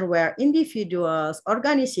process where individuals,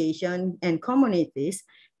 organizations, and communities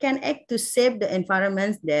can act to shape the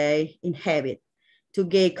environments they inhabit, to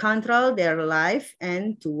gain control their life,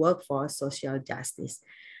 and to work for social justice.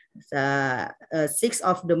 Six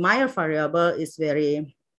of the minor variable is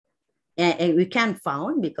very and we can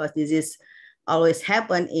found because this is always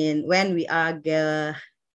happen in when we are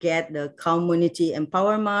get the community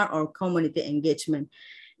empowerment or community engagement.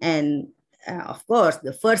 And of course,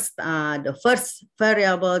 the first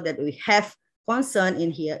variable that we have concern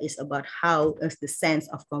in here is about how is the sense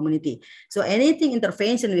of community. So anything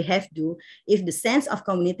intervention we have to, if the sense of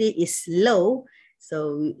community is low,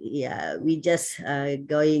 so yeah, we just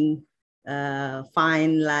going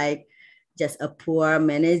find like just a poor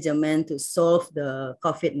management to solve the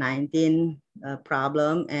COVID-19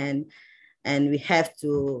 problem, and we have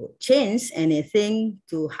to change anything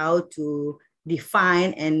to how to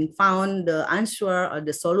define and found the answer or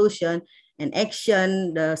the solution and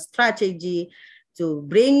action, the strategy to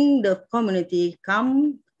bring the community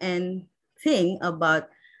come and think about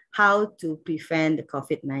how to prevent the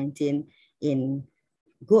COVID-19 in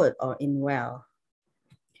good or in well.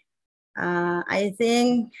 I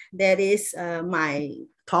think that is my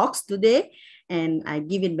talks today, and I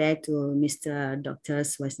give it back to Mr. Dr.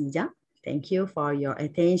 Swasnija. Thank you for your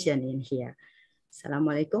attention in here.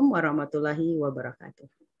 Assalamualaikum warahmatullahi wabarakatuh.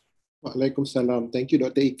 Waalaikumsalam. Thank you,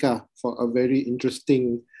 Dr. Ika, for a very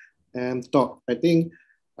interesting talk. I think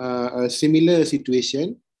a similar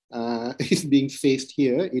situation is being faced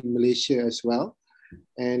here in Malaysia as well,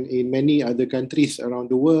 and in many other countries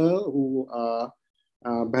around the world who are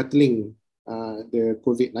battling the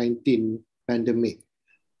COVID-19 pandemic.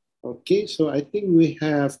 Okay, so I think we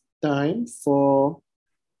have time for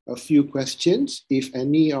a few questions. If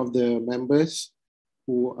any of the members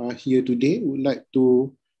who are here today would like to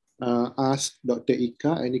ask Dr.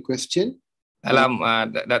 Ika any question. Salam,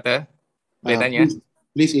 Doctor. Boleh tanya?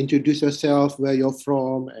 Please introduce yourself, where you're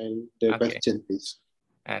from, and the question, please.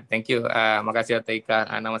 Thank you. Makasih Dr. Ika.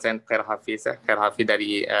 Nama saya Khair Hafiz. Khair Hafiz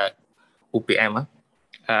dari UPM.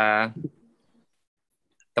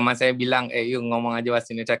 teman saya bilang, you ngomong aja bahasa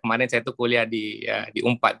Indonesia. Kemarin saya tu kuliah di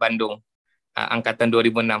Unpad Bandung, angkatan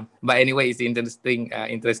 2006. But anyway, it's interesting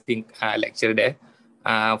lecture there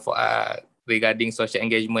regarding social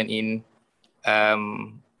engagement in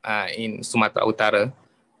Sumatera Utara.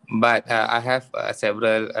 But I have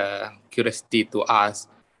several curiosity to ask.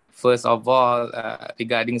 First of all,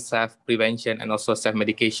 regarding self-prevention and also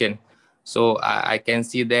self-medication. So I can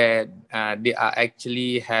see that they are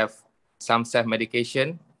actually have some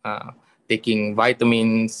self-medication, taking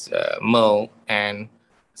vitamins, milk, and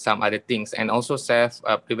some other things, and also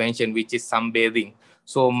self-prevention, which is sunbathing.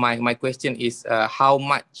 So my question is, how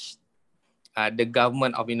much the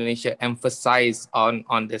government of Indonesia emphasize on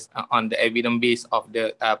the evidence base of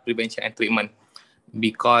the prevention and treatment?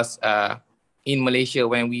 Because in Malaysia,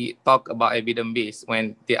 when we talk about evidence base,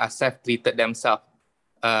 when they are self-treated themselves,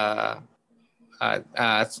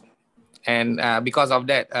 and because of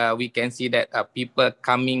that, we can see that people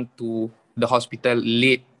coming to the hospital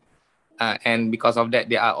late, and because of that,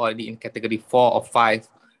 they are already in category 4 or 5,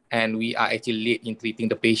 and we are actually late in treating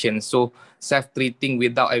the patient. So self-treating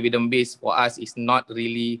without evidence base for us is not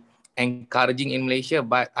really encouraging in Malaysia,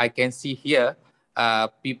 but I can see here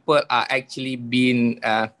people are actually being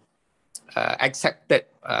accepted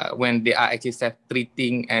when they are actually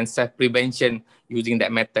self-treating and self-prevention using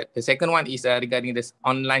that method. The second one is regarding this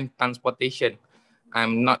online transportation.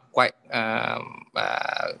 I'm not quite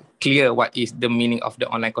clear what is the meaning of the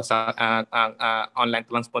online online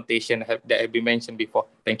transportation that have been mentioned before.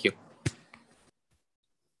 Thank you.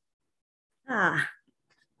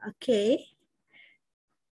 Okay.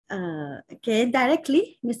 Okay,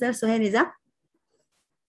 directly, Mr. Suhainizam.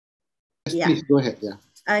 Yes, please go ahead. Yeah.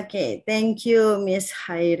 Okay, thank you, Ms.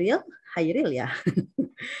 Hairil, yeah.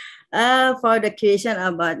 For the question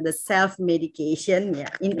about the self-medication,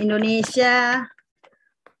 yeah. In Indonesia,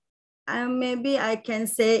 maybe I can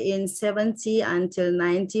say in 70 until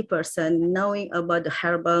 90% knowing about the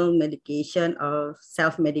herbal medication or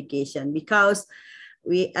self-medication, because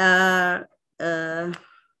we are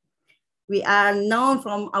known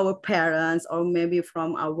from our parents or maybe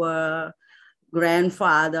from our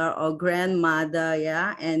grandfather or grandmother,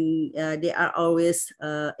 yeah, and they are always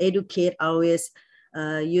educate, always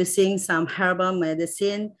using some herbal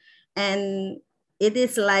medicine, and it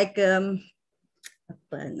is like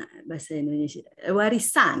bahasa Indonesia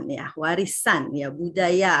warisan ya,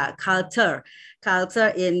 budaya, culture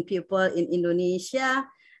in people in Indonesia.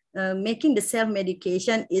 Making the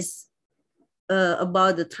self-medication is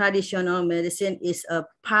about the traditional medicine is a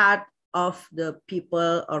part of the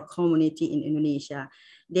people or community in Indonesia.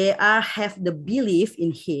 They have the belief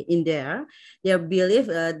in there. They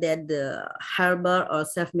believe that the herbal or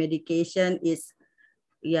self-medication is,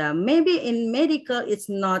 yeah, maybe in medical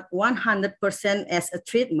it's not 100% as a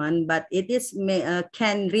treatment, but it is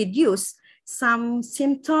can reduce some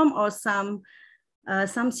symptom or some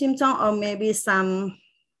symptom or maybe some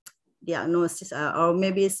diagnosis or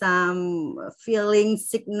maybe some feeling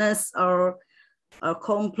sickness or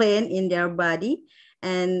complaint in their body,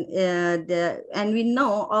 and we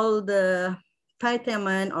know all the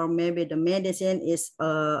vitamin or maybe the medicine is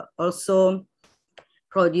also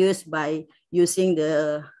produced by using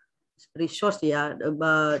the resource, yeah,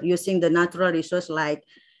 about using the natural resource like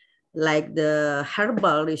the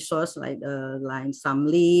herbal resource, like some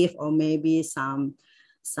leaf or maybe some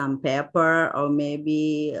pepper or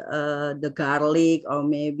maybe the garlic or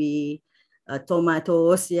maybe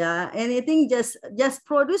tomatoes, yeah, anything just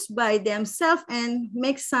produced by themselves and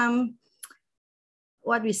make some,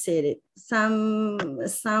 what we said, some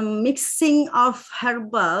mixing of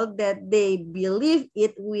herbal that they believe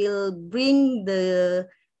it will bring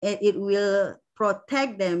it will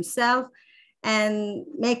protect themselves and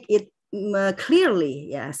make it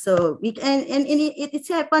clearly, yeah. So it's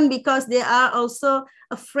happened because they are also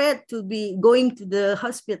afraid to be going to the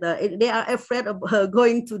hospital. They are afraid of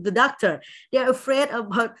going to the doctor. They are afraid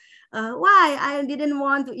about why I didn't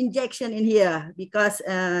want to injection in here, because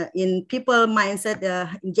in people mindset,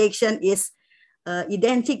 the injection is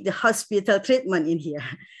identical the hospital treatment in here.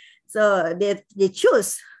 So they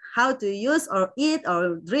choose how to use or eat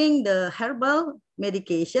or drink the herbal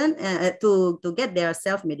medication to get their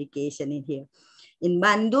self-medication in here. In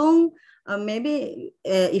Bandung, maybe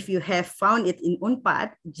if you have found it in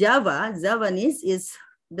Unpad, Javanese is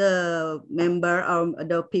the member or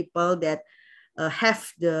the people that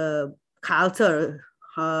have the culture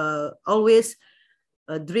always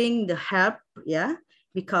drink the herb, yeah,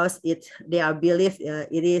 because they are believe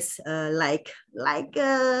it is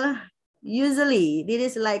usually it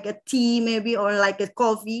is like a tea maybe or like a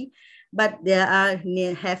coffee, but there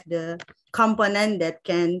have the component that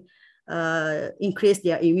can increase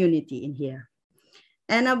their immunity in here.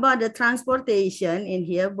 And about the transportation in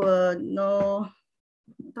here, but no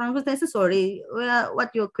transportation, sorry,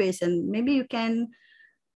 what your question? Maybe you can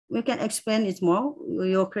explain it more,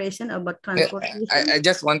 your question about transportation. I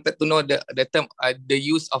just wanted to know the term, the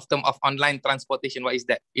use of term of online transportation. What is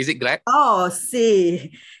that? Is it Grab? Oh,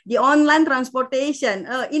 see, the online transportation.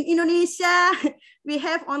 In Indonesia, we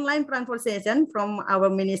have online transportation from our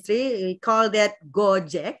ministry. We call that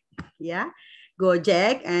Gojek, yeah.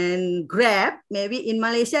 Gojek and Grab. Maybe in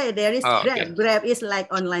Malaysia, there is Grab. Okay. Grab is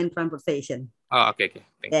like online transportation. Oh, okay.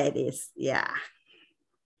 Thank that you. Is, yeah.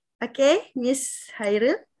 Okay, Miss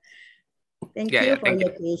Hairil. Thank you for your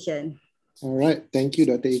question. All right. Thank you,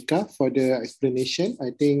 Dr. Ika, for the explanation. I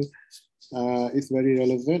think it's very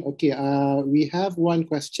relevant. Okay, we have one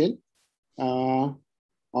question on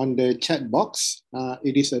the chat box.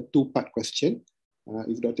 It is a two-part question.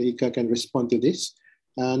 If Dr. Ika can respond to this.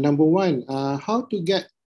 Number one, how to get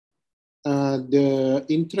the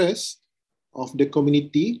interest of the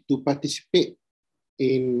community to participate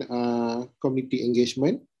in community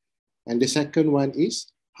engagement. And the second one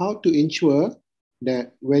is how to ensure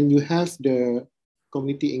that when you have the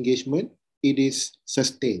community engagement, it is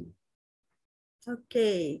sustained.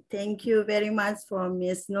 Okay, thank you very much for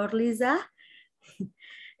Ms. Nurliza.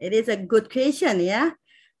 It is a good question, yeah?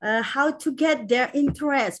 How to get their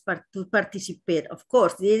interest to participate. Of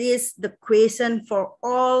course, it is the question for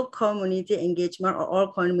all community engagement or all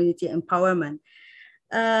community empowerment.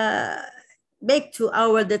 Back to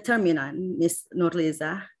our determinant, Ms.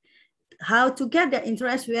 Nurliza, how to get their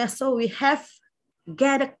interest, so we have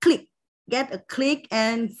get a click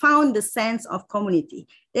and found the sense of community.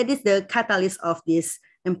 That is the catalyst of this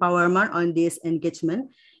empowerment on this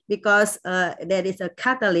engagement, because that is a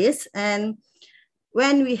catalyst. And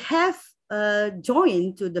when we have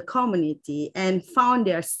joined to the community and found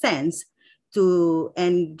their sense to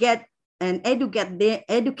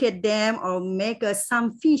educate them or make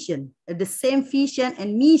some vision, the same vision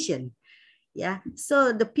and mission. Yeah.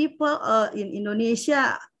 So the people in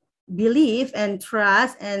Indonesia believe and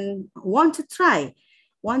trust and want to try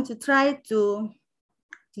to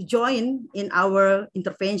join in our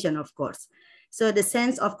intervention, of course. So the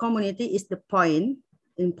sense of community is the point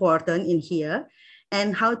important in here.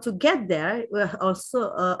 And how to get there, well,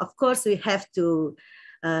 also, of course, we have to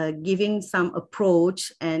giving some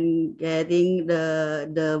approach and getting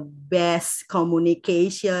the best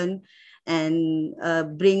communication and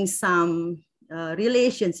bring some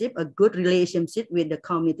relationship, a good relationship with the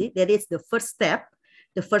community. That is the first step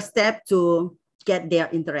to get their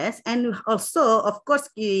interest. And also, of course,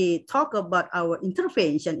 we talk about our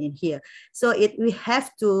intervention in here. So we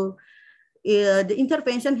have to, the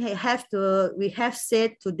intervention we have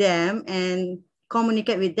said to them and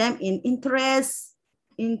communicate with them in interest,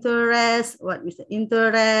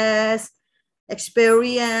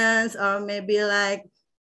 experience, or maybe like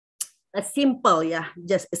a simple,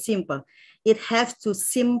 just a simple. It has to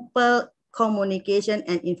simple communication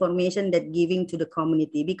and information that giving to the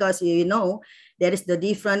community, because you know there is the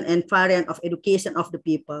different and variant of education of the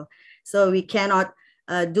people. So we cannot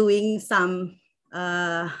doing some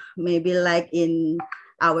maybe like in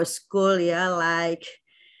our school, like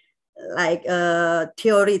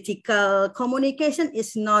theoretical communication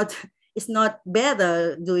is not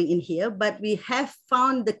better doing in here, but we have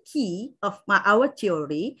found the key of our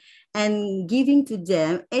theory and giving to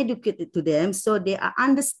them, educated to them, so they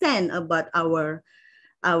understand about our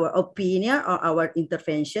opinion or our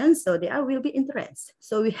intervention, so they will be interested.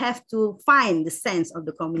 So we have to find the sense of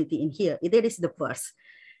the community in here. That is the first.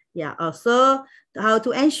 Yeah. Also, how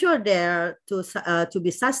to ensure there to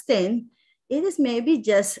be sustained. It is maybe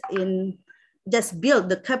just build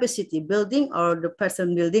the capacity building or the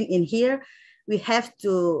person building in here. We have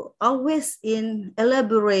to always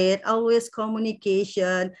elaborate, always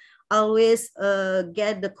communication, always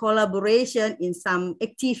get the collaboration in some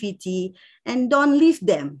activity and don't leave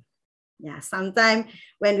them. Yeah, sometimes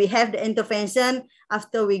when we have the intervention,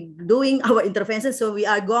 after we doing our intervention, so we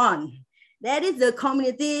are gone. That is the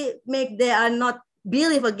community they are not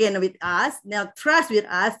believe again with us, now trust with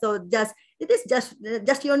us. So it is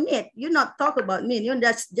just your need. You not talk about me. You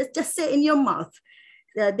just say in your mouth.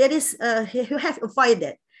 That is you have to avoid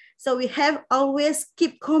that. So we have always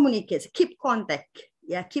keep communicate, keep contact.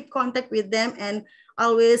 Yeah, keep contact with them and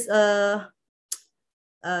always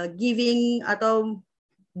giving atau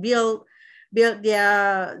build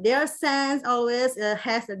their sense. Always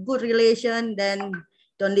has a good relation. Then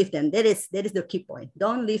don't leave them. That is the key point.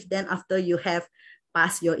 Don't leave them after you have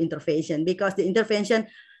passed your intervention, because the intervention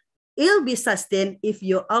will be sustained if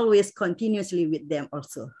you always continuously with them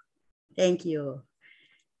also. Thank you.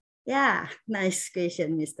 Yeah, nice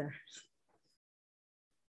question, Mr.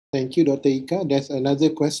 Thank you, Dr. Ika. There's another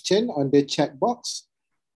question on the chat box.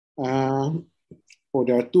 There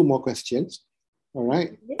are two more questions. All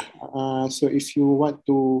right. So if you want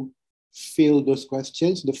to fill those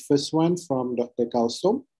questions, the first one from Dr.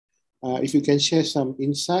 Kalsom, if you can share some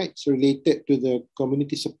insights related to the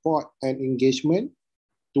community support and engagement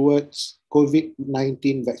towards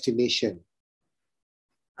COVID-19 vaccination.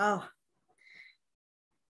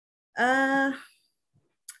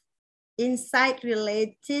 Insight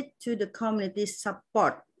related to the community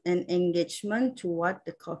support and engagement toward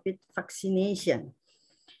the COVID vaccination.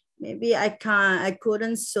 Maybe I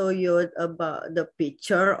couldn't show you about the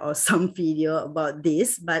picture or some video about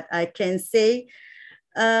this, but I can say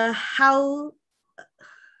how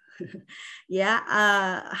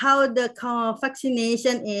the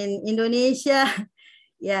vaccination in Indonesia.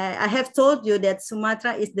 Yeah, I have told you that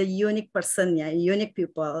Sumatra is the unique person, unique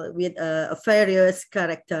people with a various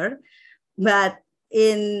character. But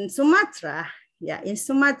in Sumatra,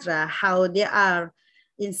 how they are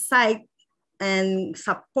insight and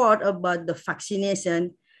support about the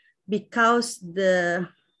vaccination because the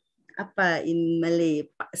in Malay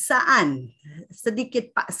paksaan,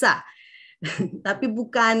 sedikit paksa. Tapi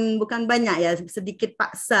bukan banyak ya, sedikit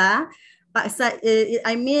paksa.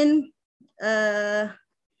 I mean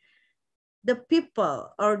the people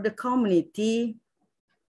or the community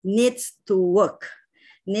needs to work,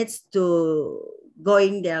 needs to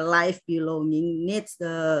going their life belonging, needs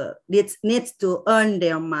to earn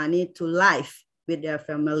their money to live with their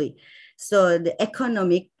family. So the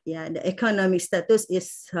economic status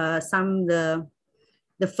is the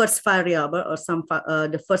first variable or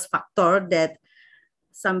the first factor that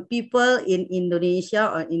some people in Indonesia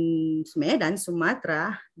or in Medan,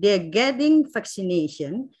 Sumatra, they're getting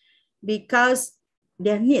vaccination because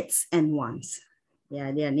their needs and wants.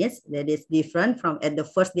 Yeah, their needs, that is different from at the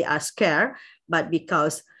first they are scared, but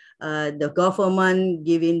because the government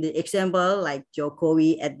giving the example like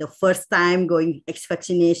Jokowi at the first time going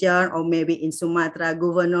vaccination, or maybe in Sumatra,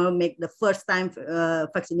 governor make the first time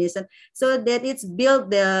vaccination. So that it's built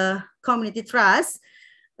the community trust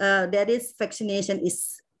that is vaccination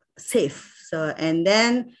is safe. So, and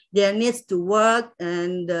then there needs to work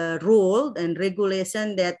and the rule and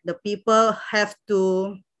regulation that the people have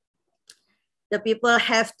to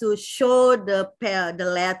show the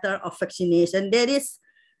letter of vaccination. That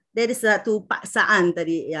is satu paksaan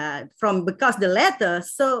tadi ya, from because the letter.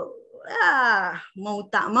 So mau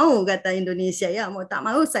tak mau kata Indonesia ya, mau tak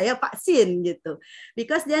mau saya vaksin gitu,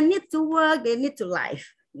 because they need to work, they need to live.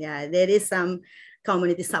 Yeah, there is some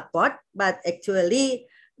community support, but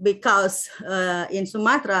actually because in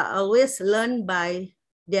Sumatra always learn by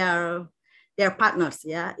their partners.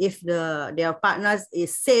 Yeah, if their partners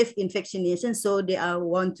is safe in vaccination, so they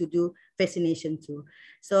want to do vaccination too.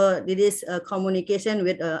 So it is a communication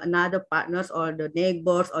with another partners or the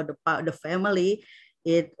neighbors or the family.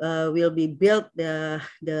 It will be built the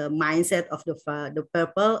mindset of the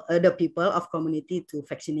people of community to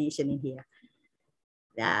vaccination in here.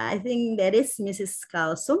 Yeah, I think that is Mrs.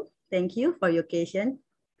 Kalsum. Thank you for your question.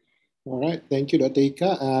 All right, thank you, Dr.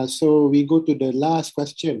 Ika. So we go to the last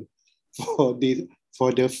question for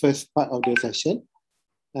the first part of the session,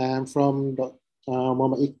 from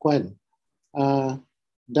Muhammad Ikhwan.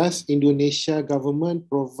 Does Indonesia government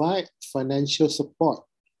provide financial support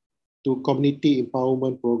to community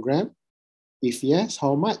empowerment program? If yes,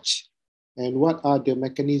 how much? And what are the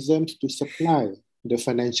mechanisms to supply the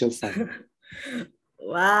financial fund?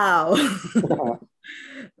 Wow.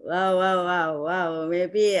 Wow.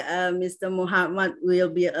 Maybe Mr. Muhammad will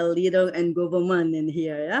be a leader in government in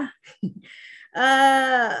here, yeah?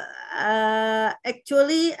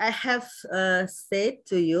 Actually, I have said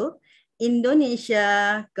to you,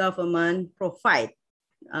 Indonesia government provide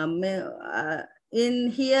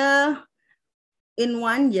in here, in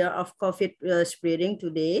 1 year of COVID spreading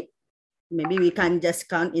today, maybe we can just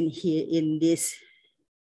count in here in this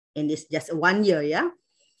just 1 year, yeah?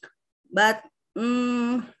 But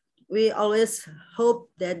we always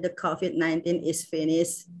hope that the COVID-19 is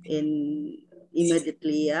finished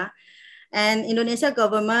immediately, yeah? And Indonesia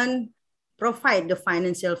government provide the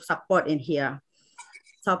financial support in here,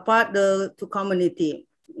 support to community.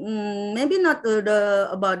 Maybe not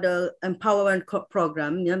about the empowerment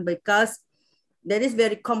program, yeah, because that is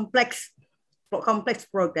very complex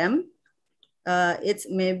program. It's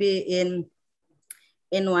maybe in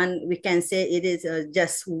one, we can say it is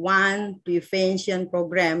just one prevention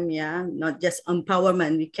program, yeah, not just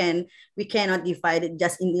empowerment. We cannot divide it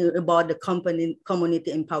just about the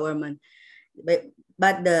community empowerment.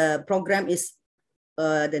 But the program is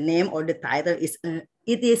the name or the title is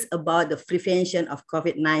it is about the prevention of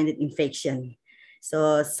COVID-19 infection.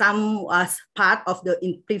 So some was part of the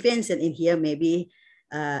prevention in here, maybe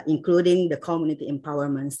including the community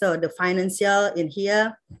empowerment. So the financial in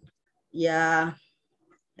here, yeah,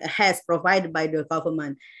 has provided by the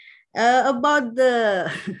government. About the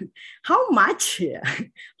how much, yeah,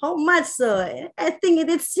 how much, so I think it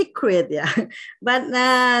is secret, yeah, but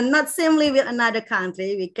not similarly with another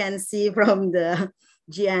country. We can see from the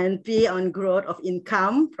GNP on growth of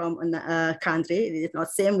income from a country. It is not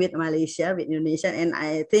same with Malaysia, with Indonesia, and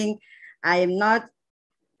I think I'm not,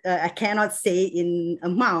 I cannot say in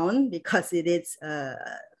amount because it is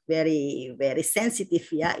very, very sensitive,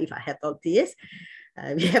 yeah, if I have talked this.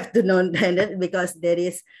 We have to know that because there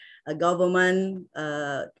is a government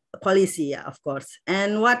policy, yeah, of course.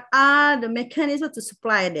 And what are the mechanisms to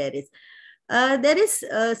supply that is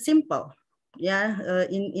simple. Yeah,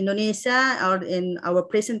 in Indonesia or in our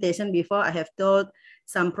presentation before, I have told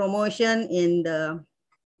some promotion in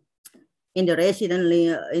the resident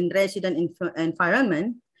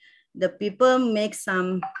environment. The people make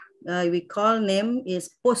some, we call name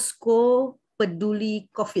is Posko Peduli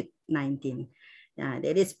COVID-19. Yeah,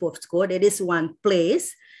 that is Posko, that is one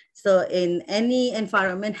place. So in any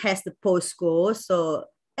environment has the Posko. So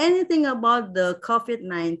anything about the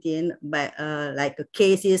COVID-19, like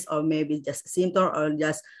cases or maybe just symptom or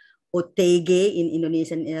just OTG in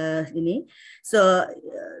Indonesian ini. So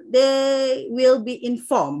they will be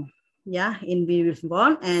informed. Yeah, be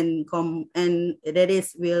informed and that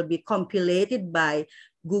is will be compilated by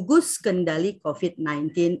Gugus Kendali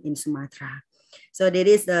COVID-19 in Sumatera. So there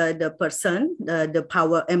is the person, the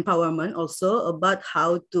power empowerment also about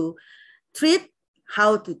how to treat,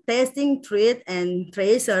 how to testing, treat, and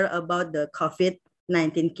tracer about the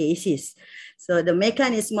COVID-19 cases. So the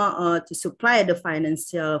mechanism to supply the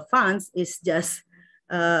financial funds is just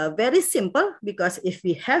very simple, because if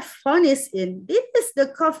we have funds in, this is the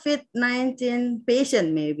COVID-19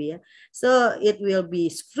 patient maybe, so it will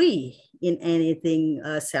be free in anything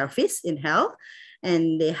service in health,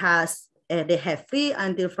 and they have free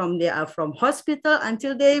until from they are from hospital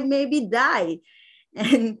until they maybe die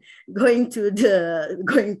and going to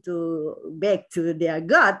back to their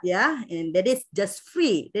God, yeah, and that is just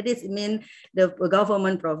free. That is mean the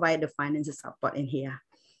government provide the financial support in here.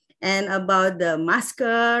 And about the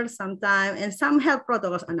masker sometimes and some health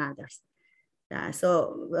protocols and others. Yeah,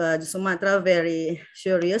 so Sumatra very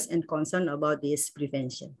serious and concerned about this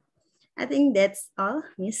prevention. I think that's all,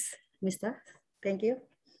 Mr. Thank you.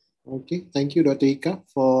 Okay, thank you, Dr. Ika,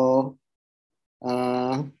 for,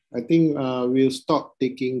 I think we'll stop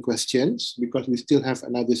taking questions because we still have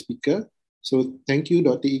another speaker. So thank you,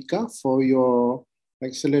 Dr. Ika, for your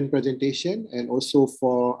excellent presentation and also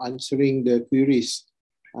for answering the queries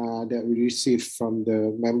that we received from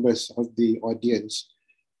the members of the audience.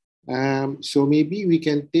 So maybe we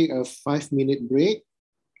can take a 5-minute break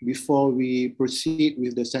before we proceed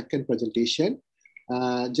with the second presentation.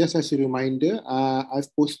 Just as a reminder, I've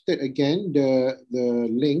posted again the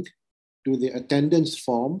link to the attendance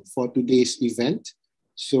form for today's event.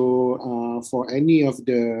 So for any of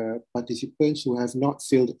the participants who have not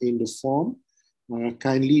filled in the form,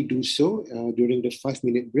 kindly do so during the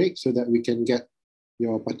 5-minute break so that we can get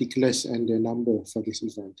your particulars and the number for this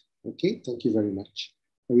event. Okay, thank you very much.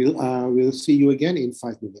 We'll see you again in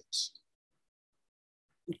 5 minutes.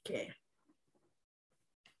 Okay.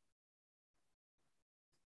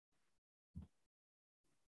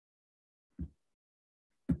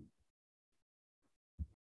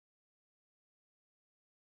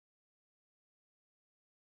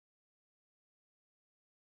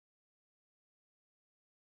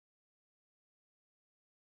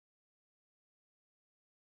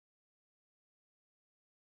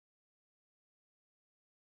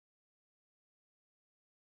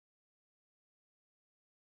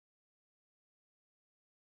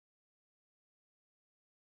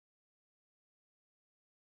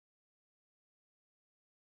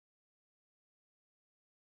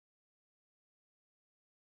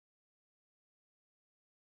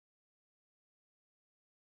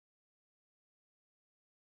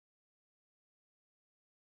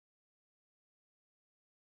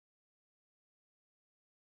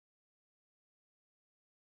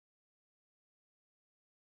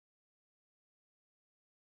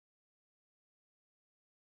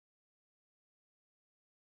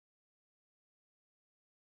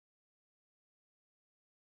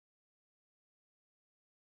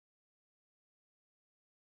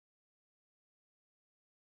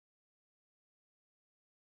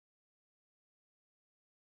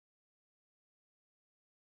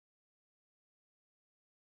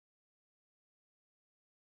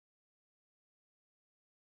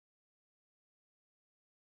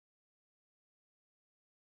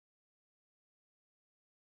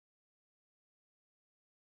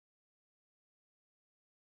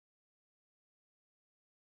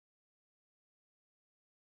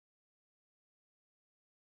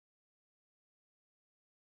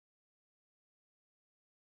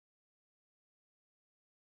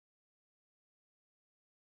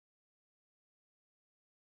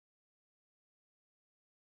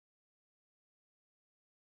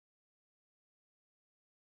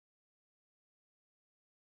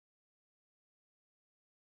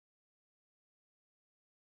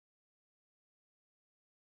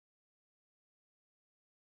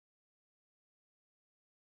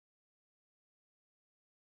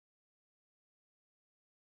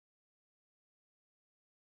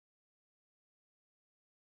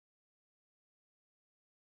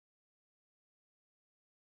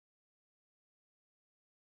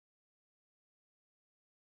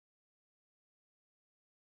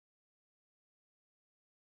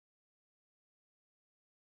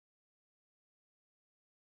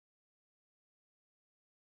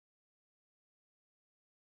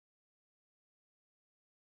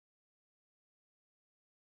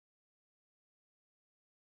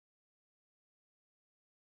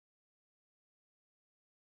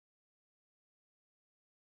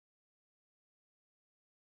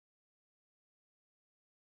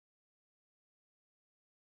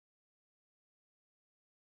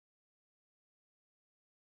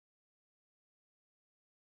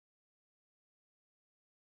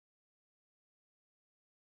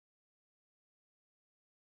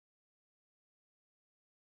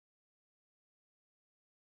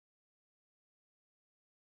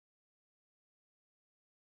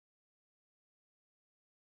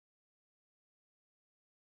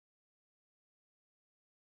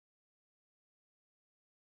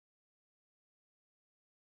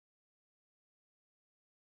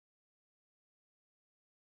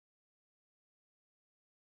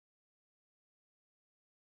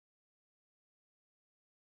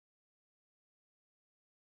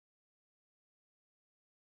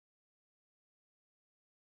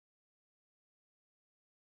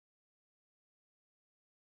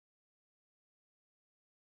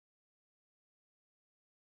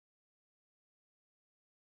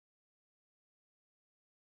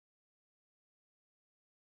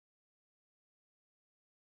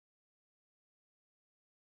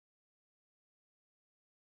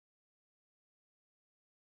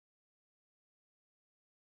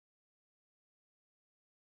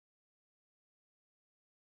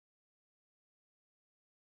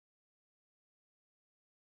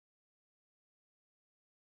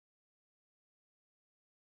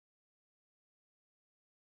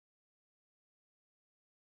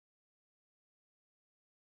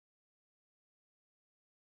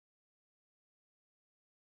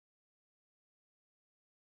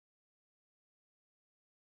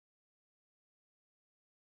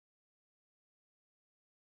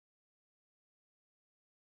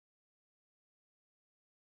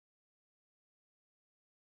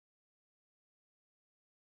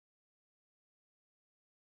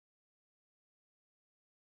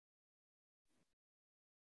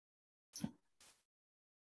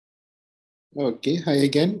 Okay, hi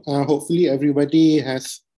again. Hopefully everybody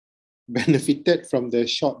has benefited from the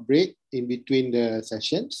short break in between the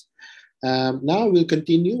sessions. Now we'll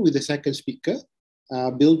continue with the second speaker,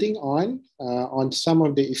 building on some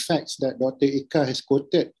of the effects that Dr. Ika has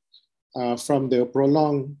quoted from the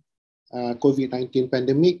prolonged COVID-19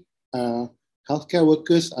 pandemic. Healthcare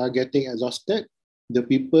workers are getting exhausted. The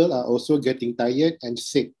people are also getting tired and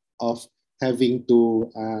sick of having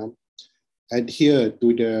to adhere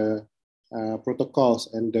to the protocols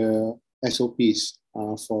and the SOPs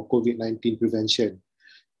for COVID-19 prevention.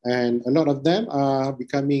 And a lot of them are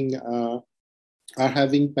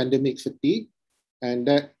having pandemic fatigue, and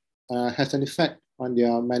that has an effect on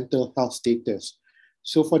their mental health status.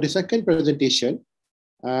 So for the second presentation,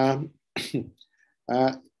 it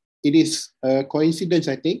is a coincidence,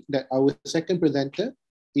 I think, that our second presenter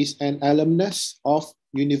is an alumnus of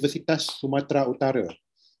Universitas Sumatera Utara.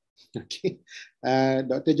 Okay,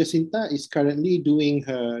 Dr. Jacinta is currently doing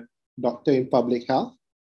her doctor in public health.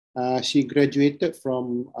 She graduated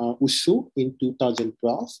from USU in 2012.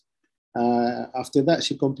 After that,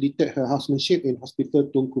 she completed her housemanship in Hospital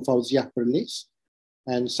Tunku Fauziah Perlis,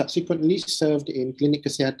 and subsequently served in Klinik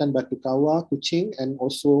Kesihatan Batu Kawah, Kuching, and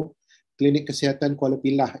also Klinik Kesihatan Kuala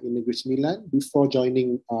Pilah in Negeri Sembilan before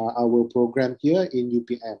joining our program here in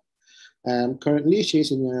UPM. Currently, she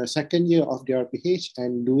is in her second year of DRPH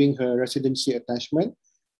and doing her residency attachment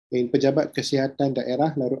in Pejabat Kesihatan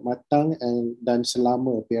Daerah Larut Matang dan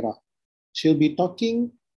Selama, Perak. She'll be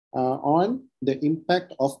talking on the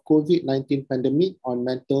impact of COVID-19 pandemic on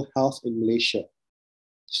mental health in Malaysia.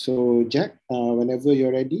 So, Jack, whenever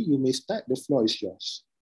you're ready, you may start. The floor is yours.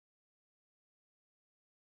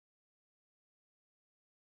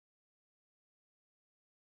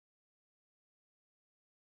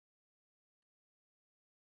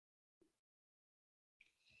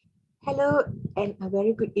 Hello and a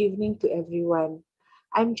very good evening to everyone.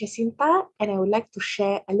 I'm Jacinta and I would like to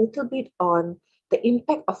share a little bit on the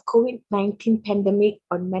impact of COVID-19 pandemic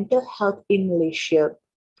on mental health in Malaysia.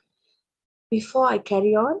 Before I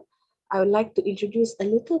carry on, I would like to introduce a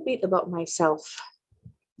little bit about myself.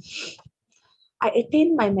 I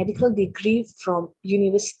attained my medical degree from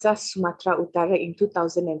Universitas Sumatera Utara in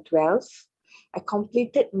 2012. I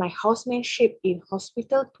completed my housemanship in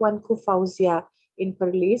Hospital Tuanku Fauziah in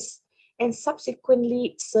Perlis and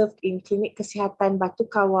subsequently served in Klinik Kesihatan Batu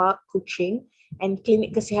Kawah, Kuching and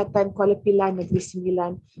Klinik Kesihatan Kuala Pilah, Negeri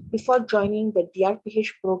Sembilan before joining the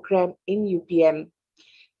DRPH program in UPM.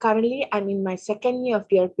 Currently, I'm in my second year of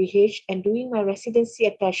DRPH and doing my residency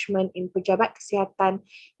attachment in Pejabat Kesihatan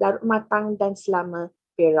Larut Matang dan Selama,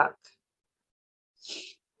 Perak.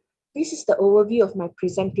 This is the overview of my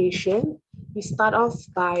presentation. We start off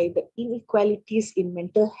by the inequalities in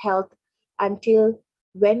mental health until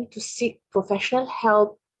when to seek professional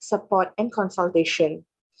help, support, and consultation.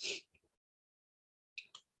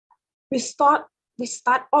 We start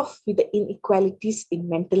off with the inequalities in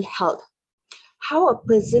mental health. How a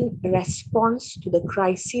person responds to the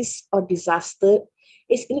crisis or disaster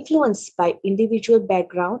is influenced by individual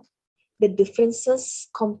background, the differences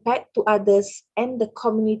compared to others, and the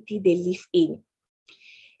community they live in.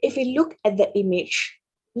 If we look at the image,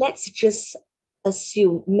 let's just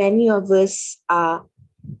assume many of us are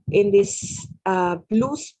in this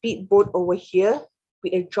blue speedboat over here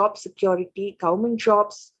with a job security, government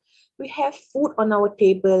jobs. We have food on our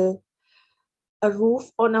table, a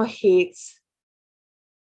roof on our heads.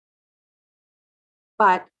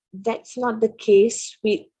 But that's not the case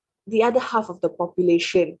with the other half of the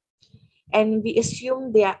population. And we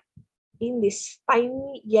assume they are in this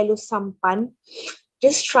tiny yellow sampan,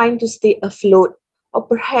 just trying to stay afloat, or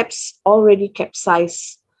perhaps already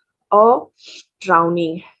capsized or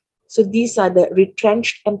drowning. So these are the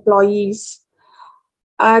retrenched employees.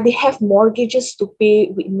 They have mortgages to pay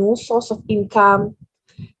with no source of income,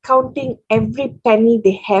 counting every penny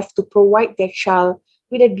they have to provide their child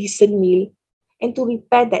with a decent meal and to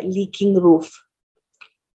repair that leaking roof.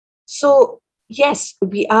 So yes,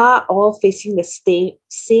 we are all facing the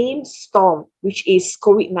same storm, which is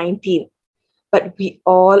COVID-19, but we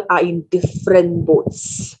all are in different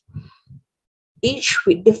boats, each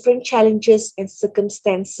with different challenges and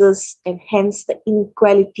circumstances, and hence the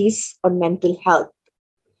inequalities on mental health.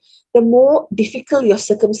 The more difficult your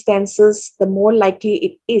circumstances, the more likely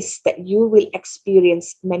it is that you will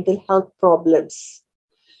experience mental health problems.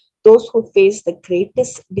 Those who face the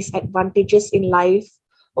greatest disadvantages in life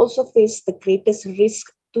also face the greatest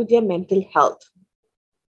risk to their mental health.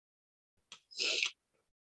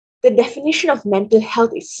 The definition of mental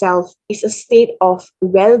health itself is a state of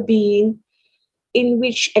well-being in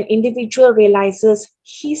which an individual realizes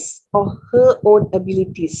his or her own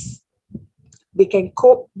abilities, they can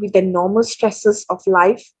cope with the normal stresses of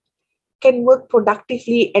life, can work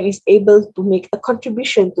productively, and is able to make a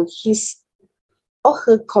contribution to his or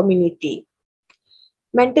her community.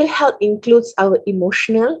 Mental health includes our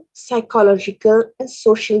emotional, psychological, and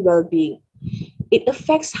social well-being. It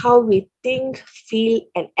affects how we think, feel,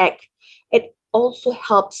 and act. It also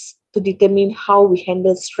helps to determine how we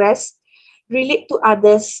handle stress, relate to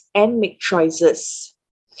others, and make choices.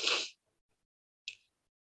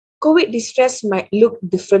 COVID distress might look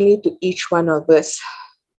differently to each one of us.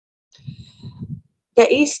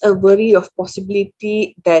 There is a worry of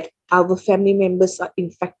possibility that our family members are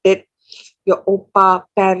infected, your opa,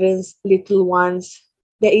 parents, little ones.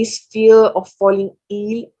 There is fear of falling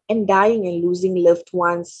ill and dying and losing loved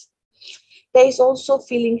ones. There is also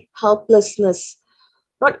feeling helplessness,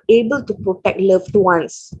 not able to protect loved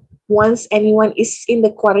ones. Once anyone is in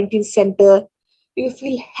the quarantine center, you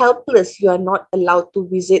feel helpless. You are not allowed to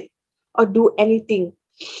visit or do anything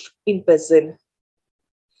in person.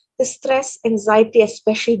 The stress, anxiety,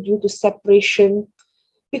 especially due to separation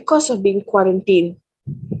because of being quarantined.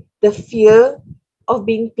 The fear of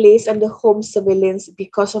being placed under home surveillance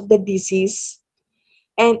because of the disease,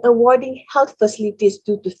 and avoiding health facilities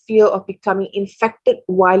due to fear of becoming infected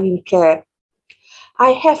while in care.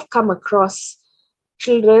 I have come across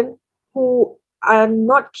children who are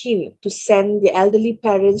not keen to send their elderly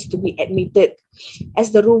parents to be admitted,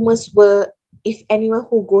 as the rumors were if anyone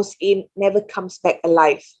who goes in never comes back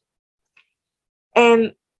alive.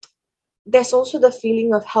 And there's also the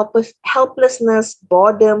feeling of helplessness,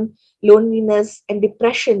 boredom, loneliness, and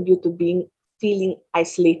depression due to feeling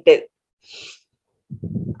isolated.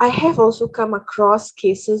 I have also come across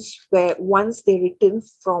cases where once they return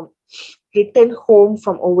home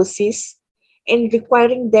from overseas and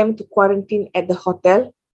requiring them to quarantine at the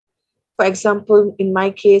hotel. For example, in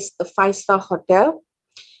my case, a 5-star hotel.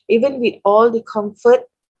 Even with all the comfort,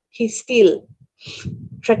 he still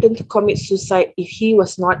threatened to commit suicide if he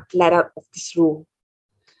was not let out of this room.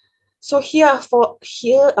 So here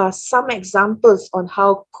are some examples on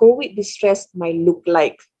how COVID distress might look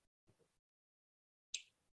like.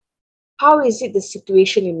 How is it the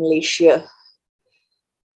situation in Malaysia?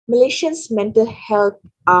 Malaysians' mental health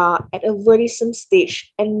are at a worrisome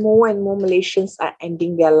stage, and more Malaysians are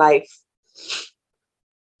ending their life.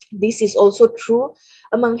 This is also true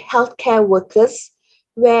among healthcare workers,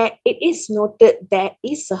 where it is noted there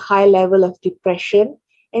is a high level of depression,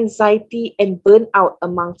 anxiety, and burnout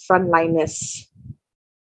among frontliners.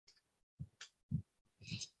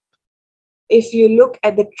 If you look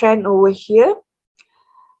at the trend over here,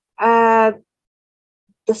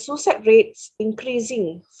 the suicide rates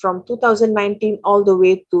increasing from 2019 all the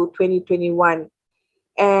way to 2021.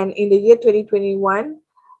 And in the year 2021,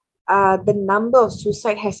 the number of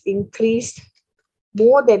suicide has increased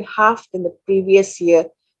more than half than the previous year.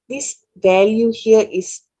 This value here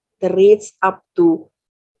is the rates up to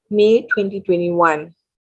May 2021.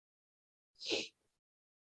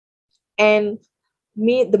 And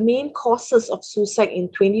the main causes of suicide in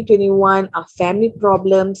 2021 are family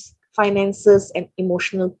problems, finances, and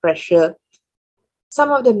emotional pressure. Some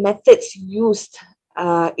of the methods used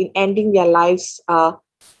in ending their lives are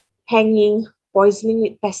hanging, poisoning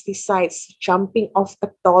with pesticides, jumping off a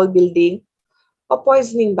tall building, or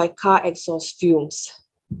poisoning by car exhaust fumes.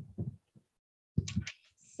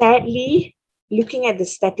 Sadly, looking at the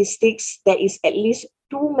statistics, there is at least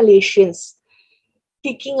 2 Malaysians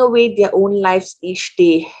taking away their own lives each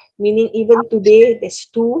day, meaning even today there's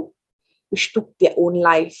 2 which took their own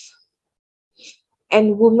life.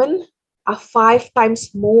 And women are 5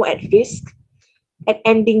 times more at risk at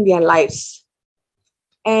ending their lives.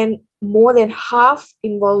 And more than half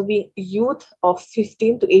involving youth of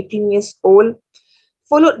 15 to 18 years old,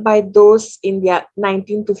 followed by those in their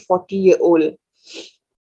 19 to 40-year-old.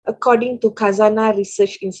 According to Khazanah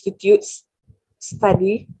Research Institute's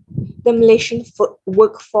study, the Malaysian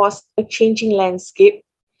workforce, a changing landscape,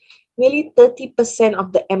 nearly 30%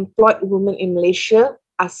 of the employed women in Malaysia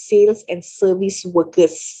are sales and service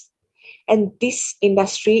workers. And this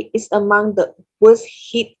industry is among the worst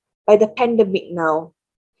hit by the pandemic now,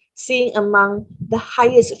 seeing among the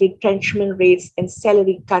highest retrenchment rates and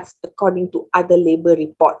salary cuts according to other labor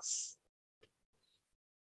reports.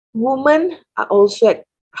 Women are also at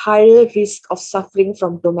higher risk of suffering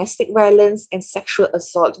from domestic violence and sexual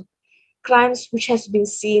assault, crimes which has been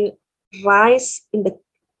seen rise in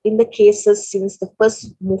the cases since the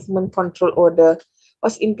first movement control order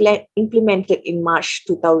was implemented in March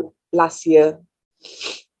last year.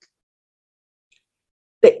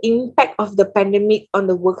 The impact of the pandemic on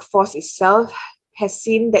the workforce itself has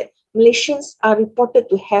seen that Malaysians are reported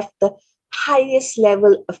to have the highest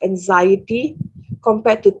level of anxiety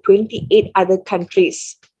compared to 28 other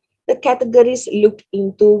countries. The categories looked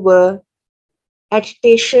into were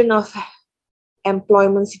agitation of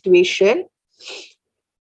employment situation,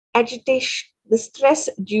 agitation, the stress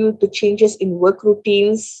due to changes in work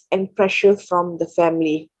routines, and pressure from the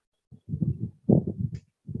family.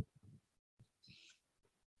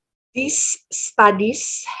 These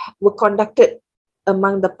studies were conducted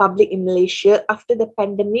among the public in Malaysia after the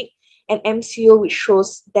pandemic, and MCO, which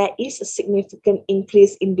shows there is a significant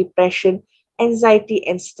increase in depression, anxiety,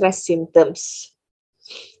 and stress symptoms.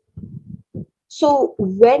 So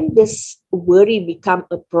when does worry become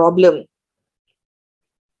a problem?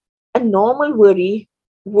 A normal worry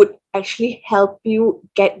would actually help you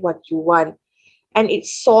get what you want, and it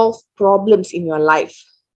solves problems in your life.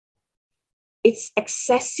 It's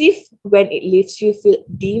excessive when it leaves you feel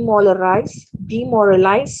demoralized,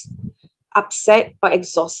 upset, or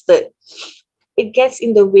exhausted. It gets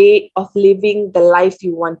in the way of living the life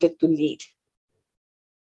you wanted to lead.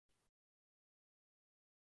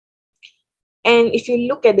 And if you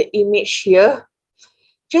look at the image here,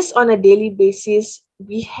 just on a daily basis,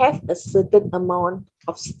 we have a certain amount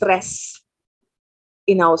of stress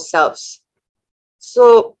in ourselves.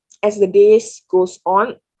 So as the days goes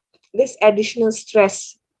on, this additional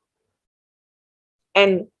stress,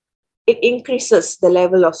 and it increases the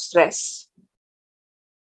level of stress.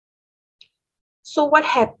 So what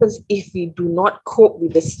happens if we do not cope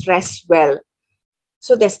with the stress well?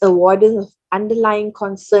 So there's avoidance of underlying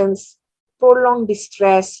concerns, prolonged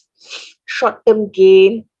distress, short-term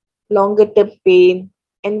gain, longer-term pain,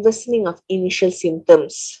 and worsening of initial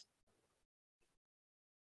symptoms.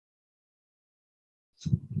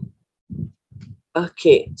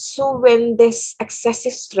 Okay, so when there's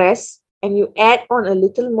excessive stress and you add on a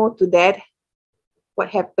little more to that, what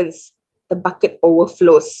happens? The bucket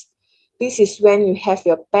overflows. This is when you have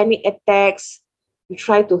your panic attacks, you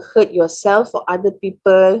try to hurt yourself or other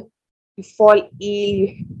people, you fall ill,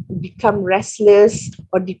 you become restless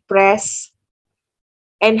or depressed.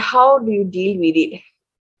 And how do you deal with it?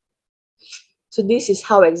 So this is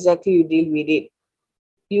how exactly you deal with it.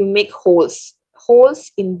 You make holes.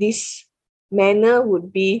 Holes in this manner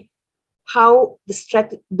would be how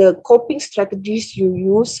the coping strategies you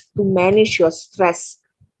use to manage your stress,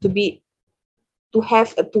 to be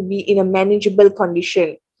in a manageable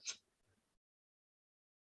condition.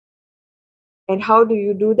 And how do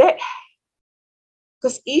you do that?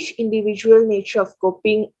 Because each individual nature of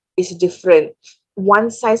coping is different.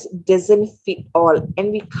 One size doesn't fit all,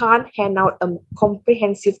 and we can't hand out a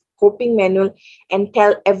comprehensive coping manual and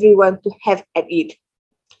tell everyone to have at it.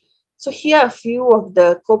 So here are a few of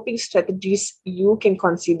the coping strategies you can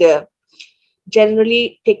consider.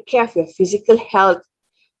 Generally, take care of your physical health,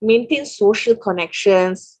 maintain social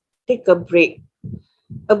connections, take a break.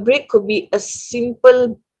 A break could be a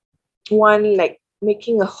simple one like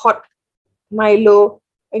making a hot Milo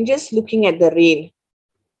and just looking at the rain.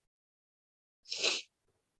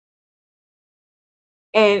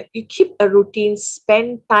 And you keep a routine,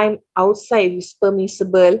 spend time outside if it's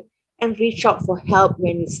permissible, and reach out for help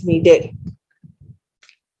when it's needed.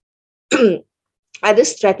 Other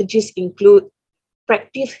strategies include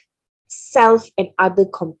practice self and other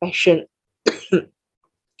compassion.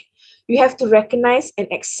 You have to recognize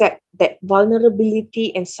and accept that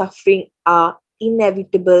vulnerability and suffering are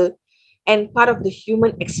inevitable and part of the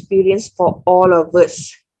human experience for all of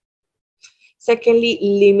us. Secondly,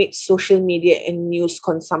 limit social media and news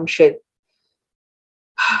consumption.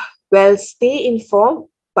 Well, stay informed,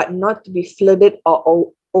 but not to be flooded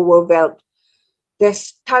or overwhelmed.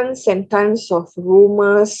 There's tons and tons of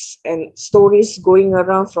rumors and stories going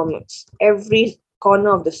around from every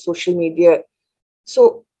corner of the social media.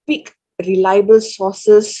 So pick reliable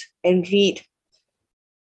sources and read.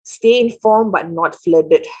 Stay informed, but not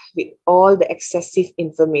flooded with all the excessive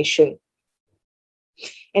information.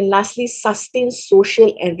 And lastly, sustain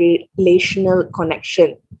social and relational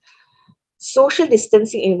connection. Social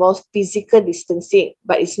distancing involves physical distancing,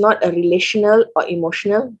 but it's not a relational or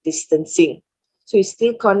emotional distancing. So you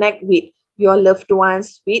still connect with your loved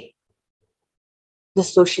ones with the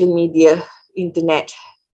social media, internet.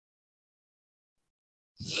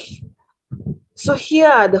 So here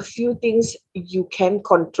are the few things you can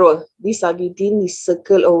control. These are within this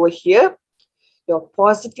circle over here. Your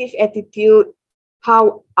positive attitude,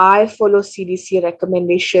 how I follow CDC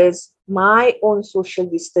recommendations, my own social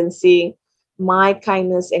distancing, my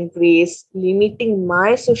kindness and grace, limiting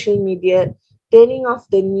my social media, turning off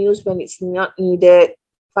the news when it's not needed,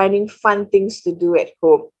 finding fun things to do at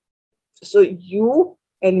home. So you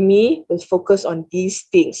and me will focus on these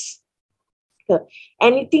things.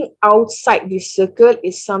 Anything outside this circle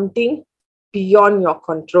is something beyond your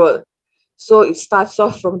control. So it starts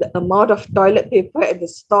off from the amount of toilet paper at the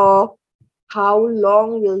store, how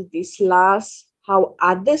long will this last, how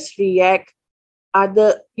others react,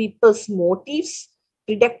 other people's motives,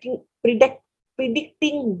 predicting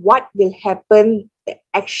what will happen, the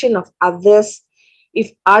action of others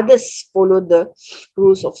if others follow the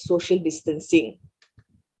rules of social distancing.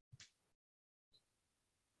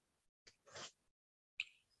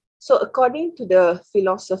 So according to the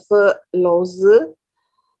philosopher Lao-Tzu,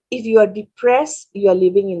 if you are depressed, you are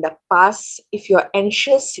living in the past. If you are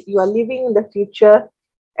anxious, you are living in the future.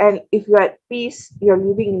 And if you are at peace, you are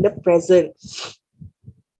living in the present.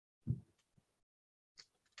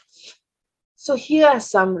 So here are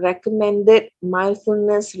some recommended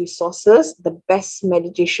mindfulness resources, the best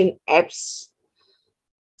meditation apps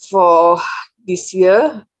for this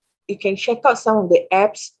year. You can check out some of the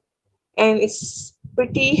apps, and it's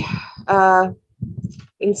pretty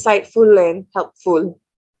insightful and helpful.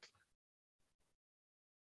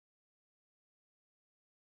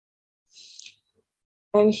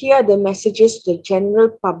 And here are the messages to the general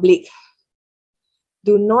public.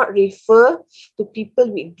 Do not refer to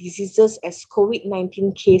people with diseases as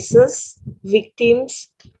COVID-19 cases, victims,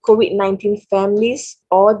 COVID-19 families,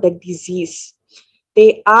 or the disease.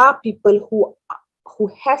 They are people who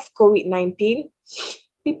have COVID-19,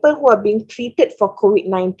 people who are being treated for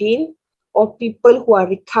COVID-19, or people who are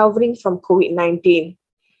recovering from COVID-19.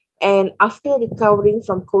 And after recovering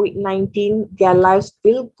from COVID-19, their lives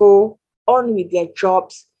will go on with their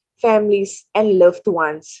jobs, families, and loved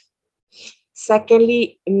ones.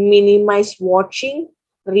 Secondly, minimize watching,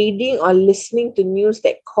 reading, or listening to news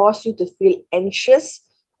that cause you to feel anxious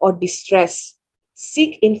or distressed.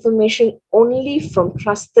 Seek information only from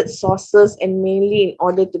trusted sources and mainly in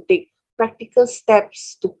order to take practical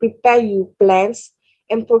steps to prepare your plans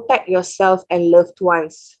and protect yourself and loved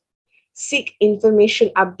ones. Seek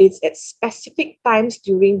information updates at specific times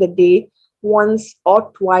during the day, once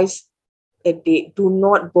or twice a day. Do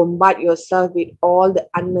not bombard yourself with all the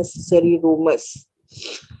unnecessary rumors.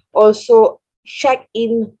 Also, check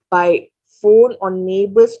in by phone on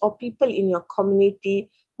neighbors or people in your community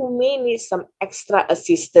who may need some extra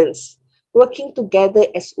assistance. Working together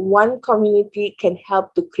as one community can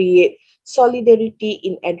help to create solidarity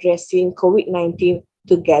in addressing COVID-19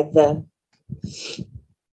 together.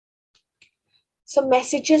 Some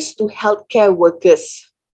messages to healthcare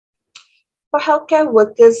workers. For healthcare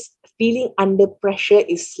workers, feeling under pressure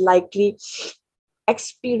is likely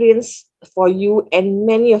experience for you and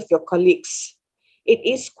many of your colleagues. It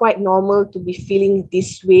is quite normal to be feeling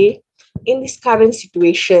this way in this current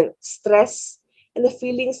situation. Stress and the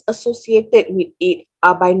feelings associated with it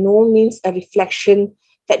are by no means a reflection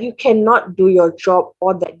that you cannot do your job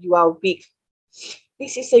or that you are weak.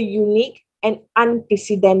 This is a unique and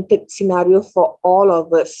unprecedented scenario for all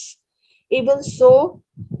of us. Even so,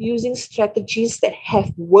 using strategies that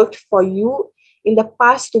have worked for you in the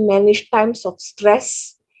past to manage times of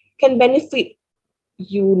stress can benefit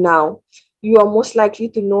you now. You are most likely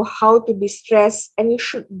to know how to be stressed, and you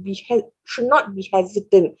should not be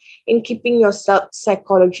hesitant in keeping yourself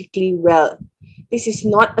psychologically well. This is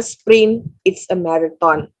not a sprint, it's a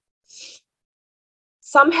marathon.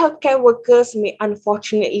 Some healthcare workers may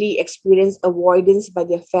unfortunately experience avoidance by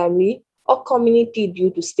their family or community due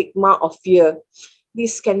to stigma or fear.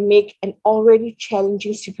 This can make an already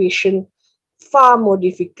challenging situation far more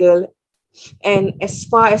difficult. And as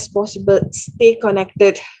far as possible, stay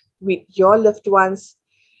connected with your loved ones.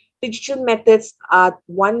 Digital methods are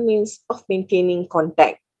one means of maintaining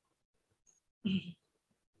contact.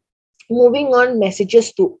 Moving on,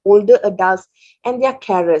 messages to older adults and their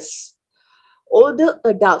carers. Older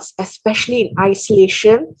adults, especially in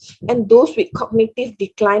isolation, and those with cognitive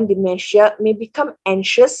decline dementia may become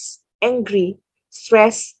anxious, angry,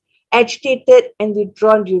 stressed, agitated, and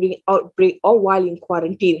withdrawn during outbreak or while in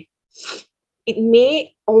quarantine. It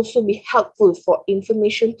may also be helpful for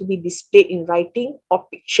information to be displayed in writing or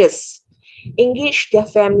pictures. Engage their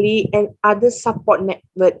family and other support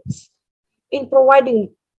networks in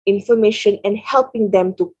providing information and helping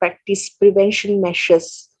them to practice prevention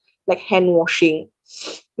measures like hand washing.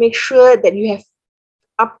 Make sure that you have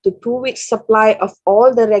up to 2 weeks supply of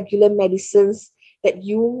all the regular medicines that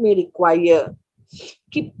you may require.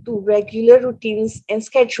 Keep to regular routines and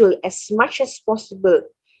schedule as much as possible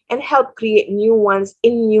and help create new ones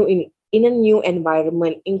in a new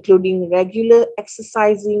environment, including regular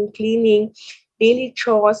exercising, cleaning, daily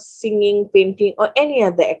chores, singing, painting, or any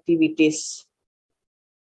other activities.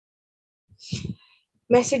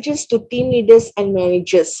 Messages to team leaders and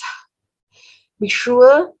managers. Be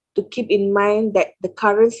sure to keep in mind that the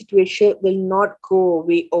current situation will not go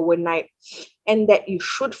away overnight, and that you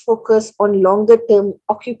should focus on longer-term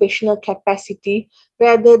occupational capacity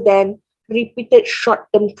rather than repeated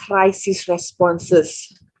short-term crisis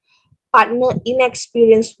responses. Partner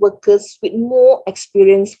inexperienced workers with more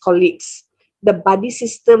experienced colleagues. The buddy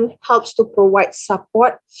system helps to provide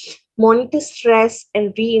support, monitor stress,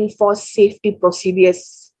 and reinforce safety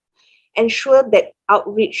procedures. Ensure that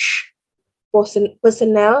outreach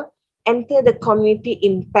personnel enter the community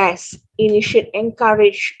in pairs, initiate,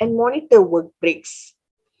 encourage, and monitor work breaks.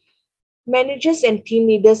 Managers and team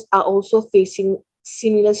leaders are also facing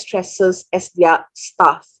similar stresses as their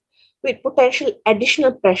staff, with potential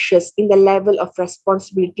additional pressures in the level of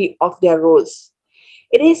responsibility of their roles.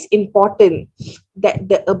 It is important that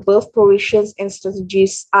the above provisions and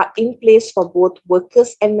strategies are in place for both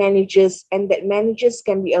workers and managers, and that managers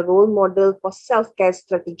can be a role model for self-care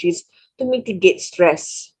strategies to mitigate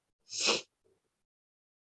stress.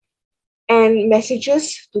 And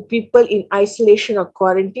messages to people in isolation or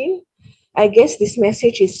quarantine. I guess this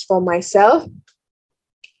message is for myself.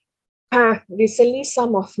 Recently,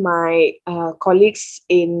 some of my colleagues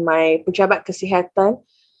in my Pejabat Kesihatan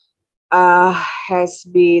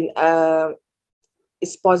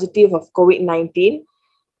is positive of COVID-19,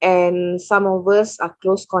 and some of us are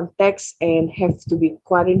close contacts and have to be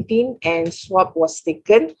quarantined, and swab was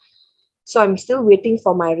taken. So I'm still waiting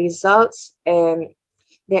for my results, and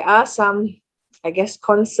there are some, I guess,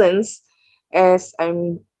 concerns as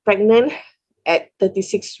I'm pregnant at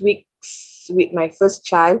 36 weeks with my first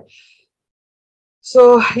child.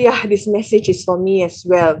 So yeah, this message is for me as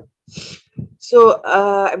well. So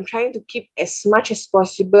I'm trying to keep as much as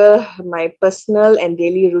possible my personal and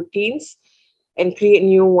daily routines and create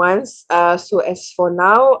new ones. So as for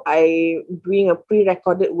now, I'm doing a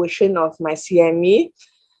pre-recorded version of my CME.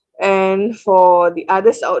 And for the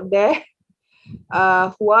others out there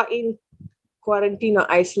who are in quarantine or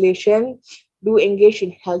isolation, do engage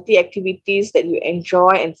in healthy activities that you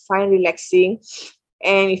enjoy and find relaxing.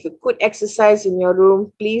 And if you could exercise in your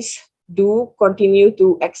room, please do continue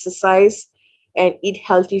to exercise and eat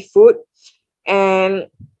healthy food. And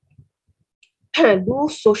do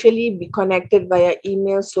socially be connected via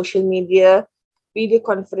email, social media, video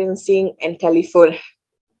conferencing, and telephone.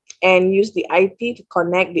 And use the IT to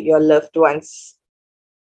connect with your loved ones.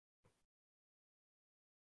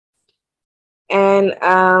 And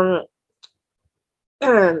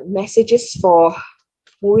messages for,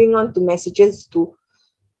 moving on to messages to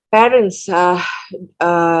parents for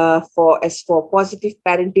positive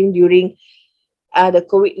parenting during the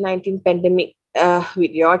COVID-19 pandemic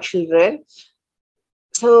with your children.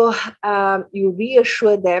 So you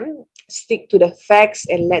reassure them, stick to the facts,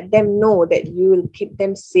 and let them know that you will keep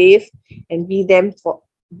them safe and be there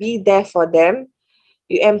for them.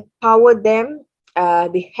 You empower them.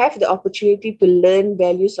 They have the opportunity to learn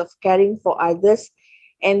values of caring for others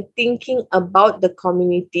and thinking about the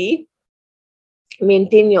community.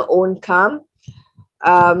 Maintain your own calm.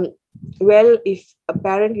 Well, if a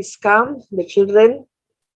parent is calm, the children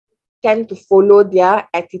tend to follow their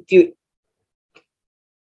attitude.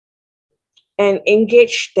 And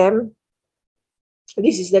engage them.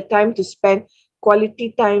 This is the time to spend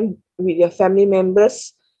quality time with your family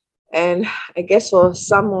members. And I guess for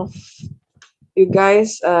some of you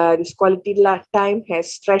guys, this quality time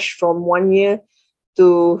has stretched from 1 year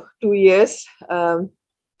to 2 years.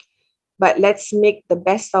 But let's make the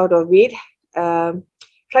best out of it.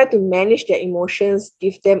 Try to manage their emotions,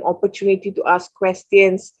 give them opportunity to ask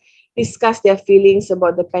questions, discuss their feelings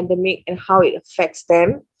about the pandemic and how it affects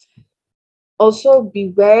them. Also,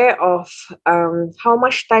 beware of how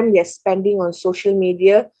much time they're spending on social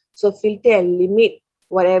media. So filter and limit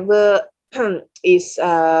whatever is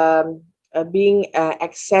being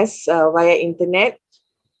accessed via internet.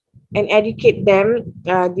 And educate them.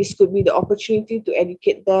 This could be the opportunity to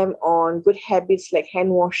educate them on good habits like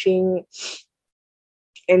hand washing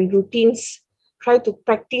and routines. Try to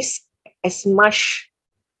practice as much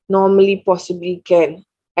normally possibly can,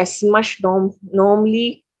 as much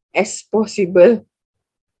normally as possible.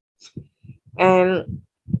 And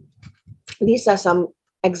these are some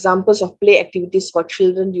examples of play activities for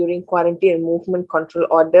children during quarantine and movement control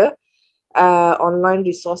order. Online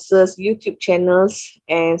resources, YouTube channels,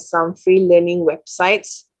 and some free learning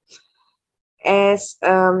websites. As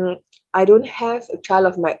I don't have a child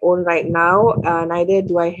of my own right now, neither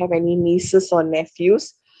do I have any nieces or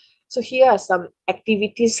nephews. So here are some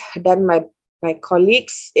activities done by my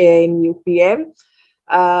colleagues in UPM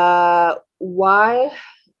while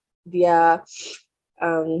they are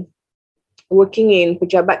working in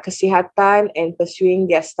Pejabat Kesihatan and pursuing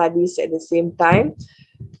their studies at the same time.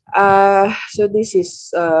 So this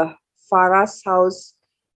is Farah's house.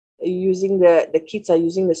 Using the kids are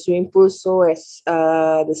using the swimming pool, so as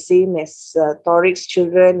the same as Tariq's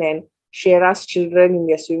children and Shera's children in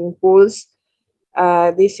their swimming pools.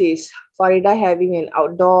 This is Farida having an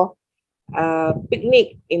outdoor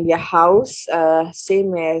picnic in their house.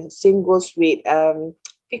 Same goes with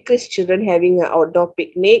Fikri's children having an outdoor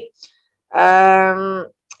picnic.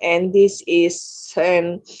 And this is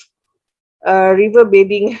an river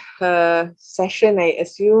bathing session, I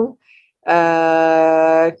assume,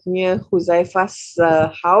 near Huzaifa's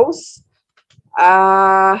house.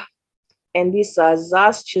 And these are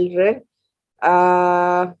Zah's children.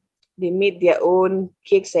 They made their own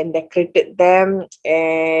cakes and decorated them,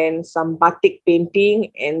 and some batik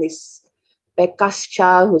painting, and this Becca's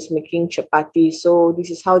child who's making chapati. So this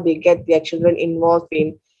is how they get their children involved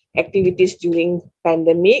in activities during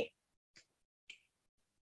pandemic.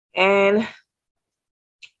 And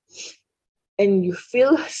you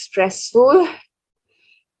feel stressful,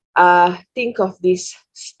 think of this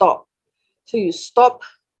stop. So you stop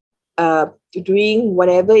doing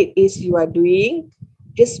whatever it is you are doing.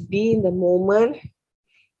 Just be in the moment.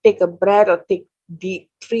 Take a breath or take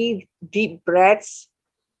 3 deep breaths,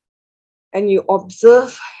 and you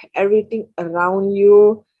observe everything around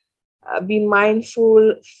you. Be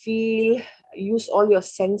mindful, feel, use all your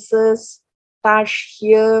senses, touch,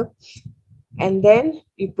 hear, and then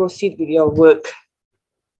you proceed with your work.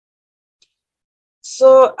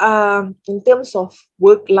 So in terms of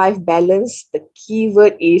work-life balance, the key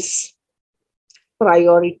word is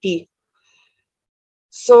priority.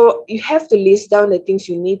 So you have to list down the things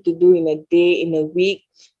you need to do in a day, in a week,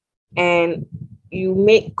 and you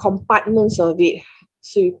make compartments of it.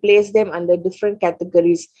 So you place them under different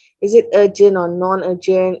categories. Is it urgent or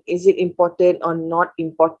non-urgent? Is it important or not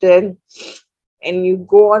important? And you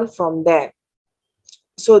go on from there.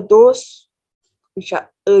 So those which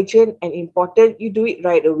are urgent and important, you do it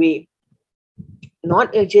right away.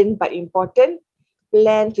 Not urgent but important,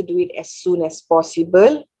 plan to do it as soon as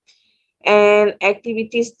possible. And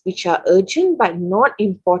activities which are urgent but not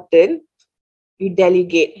important, you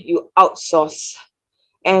delegate, you outsource.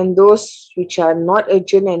 And those which are not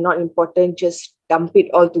urgent and not important, just dump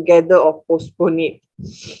it all together or postpone it.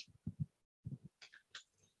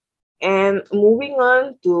 And moving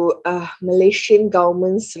on to Malaysian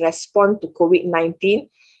government's response to COVID-19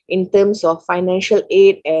 in terms of financial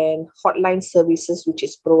aid and hotline services which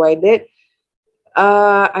is provided.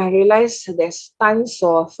 I realized there's tons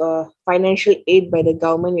of financial aid by the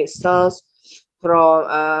government itself,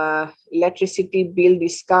 from electricity bill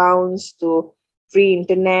discounts to free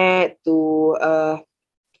internet to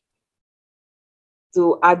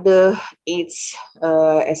other aids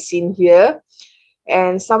as seen here.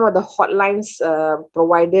 And some of the hotlines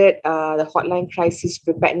provided, the Hotline Crisis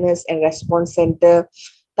Preparedness and Response Center,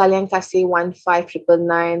 Talian Kasih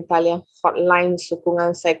 15999, Talian Hotline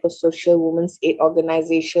Sokongan Psychosocial Women's Aid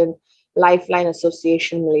Organisation, Lifeline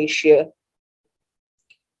Association Malaysia.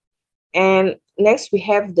 And next we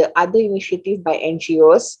have the other initiative by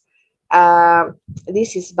NGOs.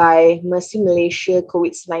 This is by Mercy Malaysia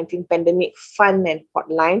COVID-19 Pandemic Fund and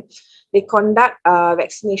Hotline. They conduct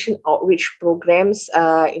vaccination outreach programs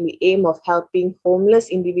in the aim of helping homeless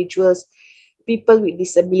individuals, people with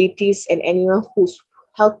disabilities, and anyone whose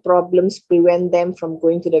health problems prevent them from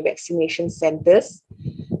going to the vaccination centers.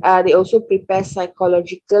 They also prepare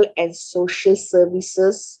psychological and social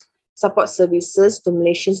services, support services to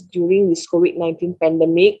Malaysians during this COVID-19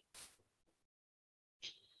 pandemic.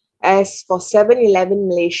 As for 7-Eleven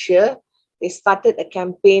Malaysia, they started a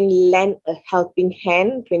campaign, Lend a Helping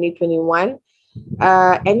Hand 2021.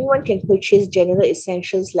 Anyone can purchase general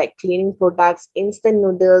essentials like cleaning products, instant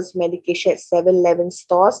noodles, medication at 7-Eleven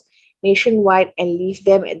stores nationwide and leave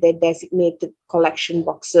them at their designated collection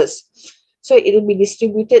boxes. So it will be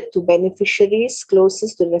distributed to beneficiaries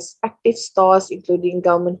closest to respective stores, including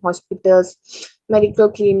government hospitals, medical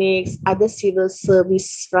clinics, other civil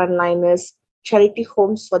service frontliners, charity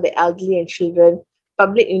homes for the elderly and children,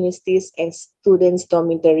 public universities, and students'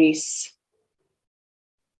 dormitories.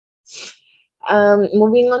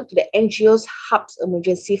 Moving on to the NGOs Hubs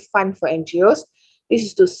Emergency Fund for NGOs. This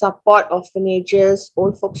is to support orphanages,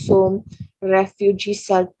 old folks' home, refugee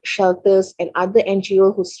shelters, and other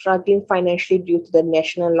NGOs who are struggling financially due to the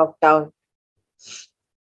national lockdown.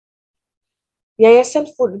 Yayasan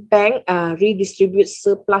Food Bank redistributes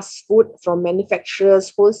surplus food from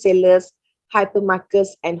manufacturers, wholesalers,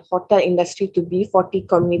 hypermarkets, and hotel industry to B40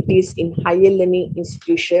 communities in higher learning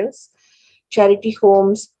institutions, charity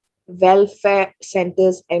homes, welfare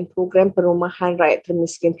centers, and program Perumahan Rakyat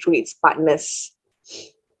Termiskin through its partners.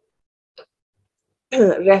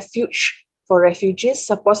 refuge for refugees,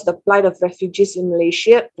 supports the plight of refugees in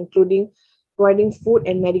Malaysia, including providing food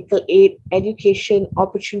and medical aid, education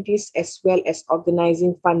opportunities, as well as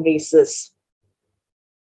organizing fundraisers.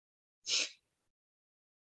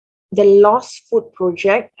 The Lost Food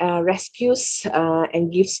Project rescues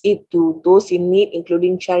and gives aid to those in need,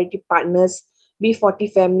 including charity partners,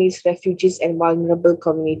 B40 families, refugees, and vulnerable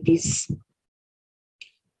communities.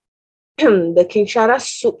 The Kinshara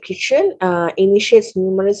Soup Kitchen initiates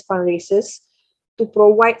numerous fundraisers to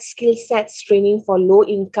provide skill sets training for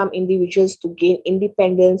low-income individuals to gain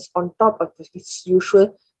independence on top of its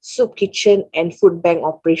usual soup kitchen and food bank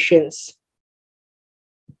operations.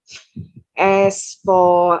 As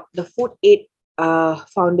for the Food Aid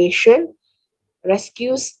Foundation,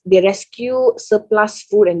 they rescue surplus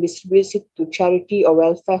food and distribute it to charity or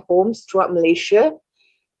welfare homes throughout Malaysia.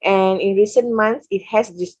 And in recent months, they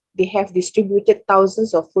have distributed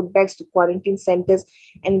thousands of food bags to quarantine centers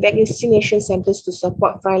and vaccination centers to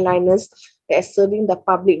support frontliners that are serving the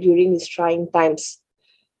public during these trying times,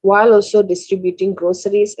 while also distributing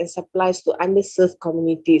groceries and supplies to underserved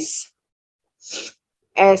communities.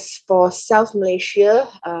 As for South Malaysia,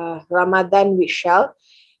 Ramadan with Shell,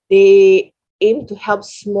 they aim to help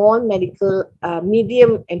small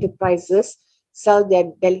medium enterprises sell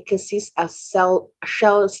their delicacies as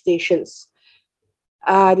Shell stations.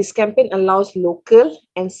 This campaign allows local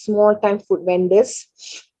and small-time food vendors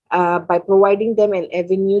by providing them an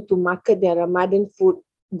avenue to market their Ramadan food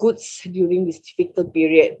goods during this difficult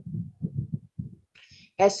period.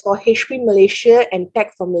 As for HP Malaysia and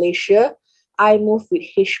Tech for Malaysia, I Move with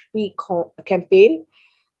HP campaign,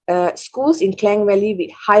 schools in Klang Valley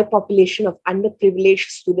with high population of underprivileged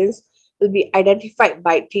students will be identified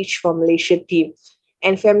by Teach for Malaysia team,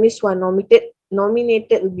 and families who are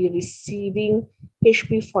nominated will be receiving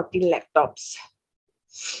HP 14 laptops.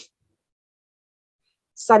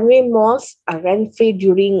 Sunway malls are rent-free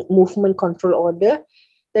during movement control order.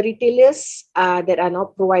 The retailers that are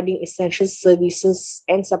now providing essential services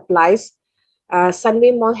and supplies,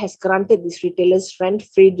 Sunway Mall has granted these retailers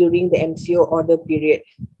rent-free during the MCO order period.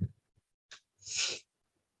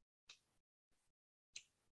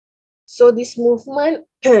 So this movement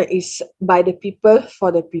is by the people,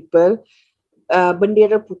 for the people,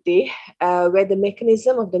 Bendera Putih, where the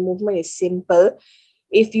mechanism of the movement is simple.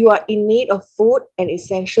 If you are in need of food and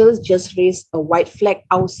essentials, just raise a white flag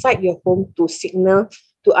outside your home to signal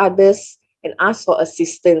to others and ask for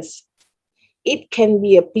assistance. It can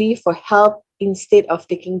be a plea for help instead of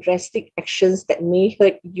taking drastic actions that may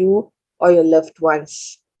hurt you or your loved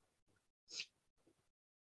ones.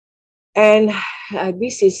 And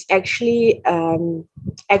this is actually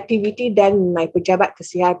activity done by Pejabat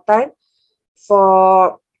Kesihatan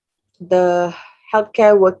for the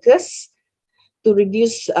healthcare workers to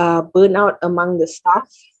reduce burnout among the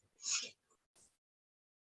staff.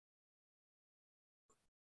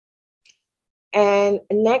 And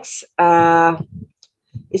next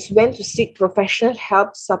is when to seek professional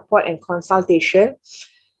help, support, and consultation.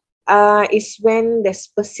 Is when there's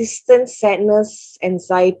persistent sadness,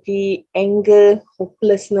 anxiety, anger,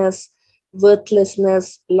 hopelessness,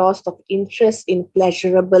 worthlessness, loss of interest in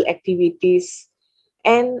pleasurable activities,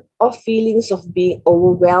 and of feelings of being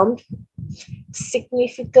overwhelmed,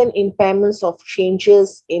 significant impairments of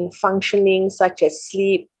changes in functioning such as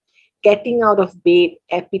sleep, getting out of bed,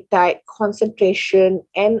 appetite, concentration,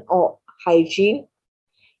 and or hygiene,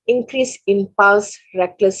 increased impulse,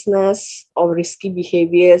 recklessness, or risky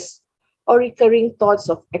behaviors, or recurring thoughts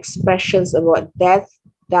of expressions about death,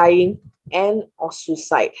 dying, and or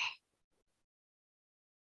suicide.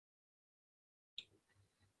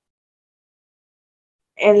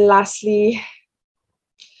 And lastly,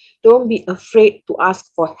 don't be afraid to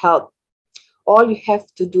ask for help. All you have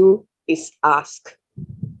to do is ask.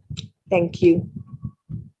 Thank you.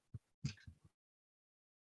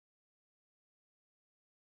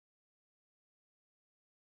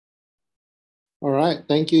 All right,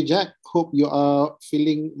 thank you, Jack. Hope you are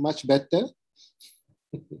feeling much better.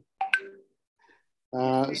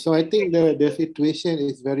 So I think the situation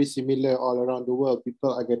is very similar all around the world.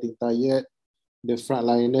 People are getting tired, the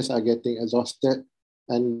frontliners are getting exhausted,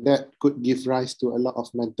 and that could give rise to a lot of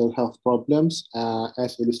mental health problems,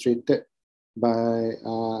 as illustrated by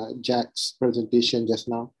Jack's presentation just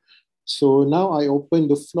now. So now I open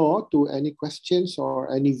the floor to any questions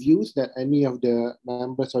or any views that any of the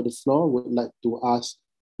members of the floor would like to ask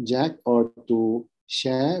Jack or to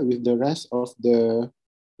share with the rest of the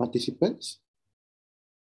participants.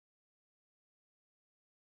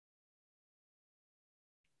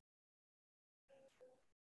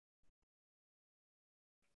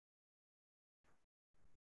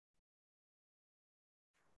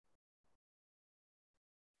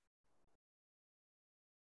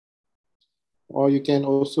 or you can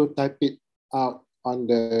also type it out on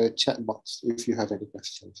the chat box if you have any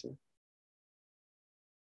questions.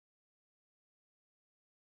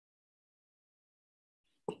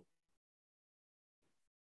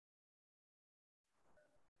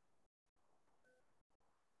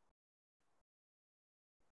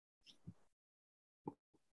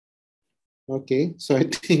 Okay, so I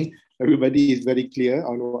think everybody is very clear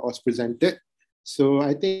on what was presented. So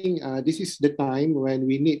I think this is the time when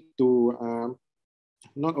we need to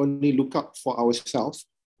not only look out for ourselves,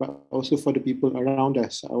 but also for the people around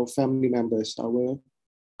us, our family members, our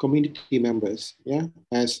community members, yeah,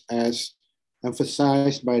 as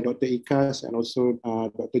emphasized by Dr. Ikas and also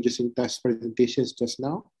Dr. Jacinta's presentations just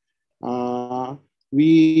now.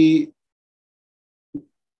 We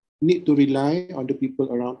need to rely on the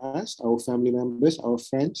people around us, our family members, our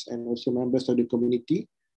friends, and also members of the community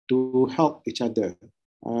to help each other.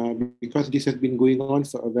 Because this has been going on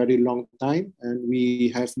for a very long time and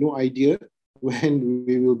we have no idea when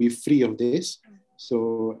we will be free of this.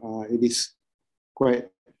 So it is quite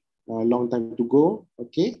a long time to go.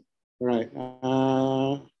 Okay, all right.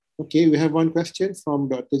 Okay, we have one question from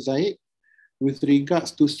Dr. Zaid. With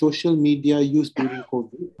regards to social media use during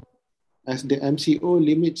COVID, as the MCO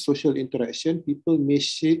limits social interaction, people may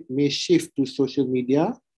shift to social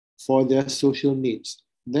media for their social needs.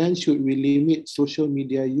 Then should we limit social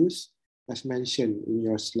media use as mentioned in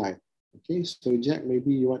your slide? Okay, so Jack,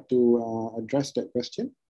 maybe you want to address that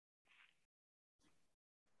question?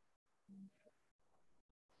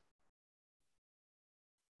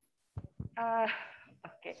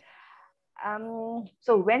 Okay.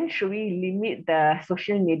 So when should we limit the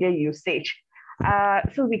social media usage?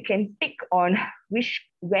 So we can pick on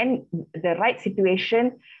when the right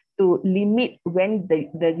situation to limit when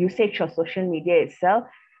the usage of social media itself.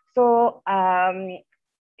 So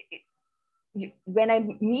when I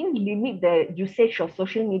mean limit the usage of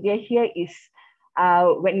social media here is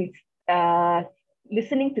when it's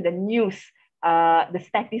listening to the news, the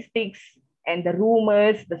statistics and the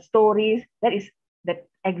rumors, the stories. That is the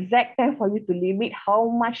exact time for you to limit how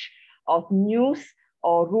much of news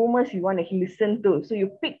or rumors you want to listen to. So you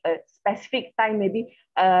pick a specific time, maybe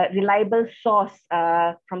a reliable source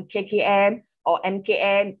from KKM or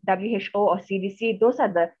MKN, WHO or CDC. Those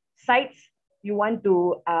are the sites you want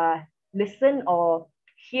to listen or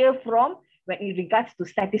hear from when in regards to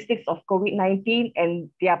statistics of COVID-19 and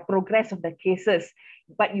their progress of the cases.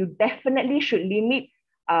 But you definitely should limit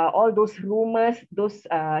all those rumors, those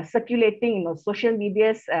circulating in social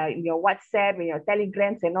medias, in your WhatsApp, in your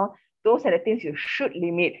Telegrams and all. Those are the things you should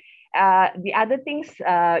limit. The other things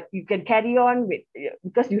you can carry on with,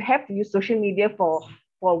 because you have to use social media for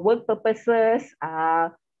work purposes,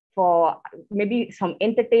 for maybe some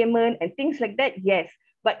entertainment and things like that, yes.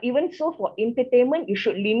 But even so, for entertainment, you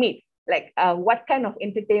should limit, like what kind of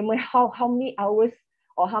entertainment, how many hours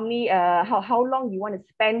or how long you want to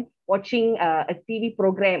spend watching a TV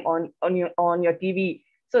program on your TV.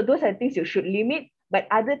 So those are things you should limit. But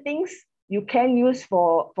other things you can use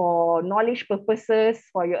for knowledge purposes,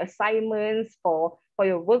 for your assignments, for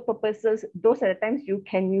your work purposes. Those are the times you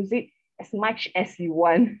can use it as much as you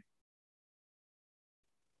want.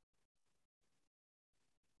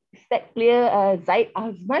 Is that clear, Zaid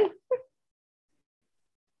Azman?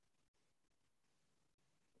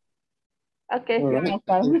 Okay, all you're right.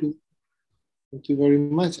 welcome. Thank you very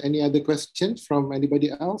much. Any other questions from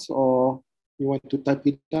anybody else, or you want to type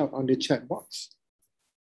it out on the chat box?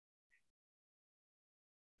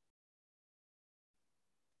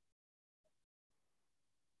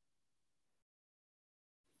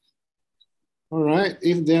 All right,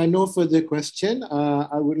 if there are no further questions,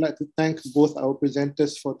 I would like to thank both our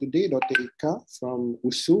presenters for today, Dr. Ika from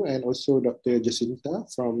USU and also Dr. Jacinta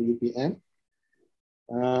from UPM.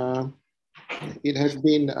 It has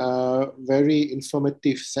been a very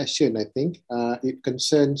informative session, I think. It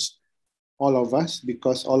concerns all of us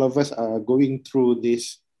because all of us are going through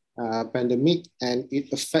this pandemic and it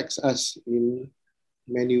affects us in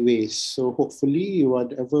many ways. So hopefully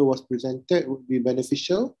whatever was presented would be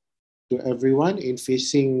beneficial to everyone in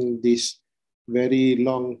facing this very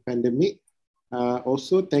long pandemic.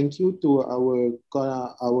 Also, thank you to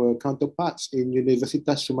our counterparts in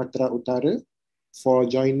Universitas Sumatera Utara for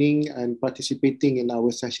joining and participating in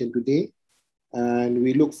our session today. And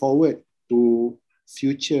we look forward to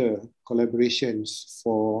future collaborations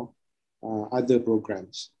for other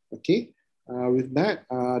programs. Okay, with that,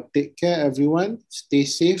 take care everyone, stay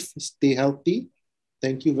safe, stay healthy.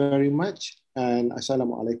 Thank you very much. And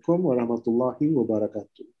Assalamualaikum warahmatullahi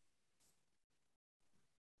wabarakatuh.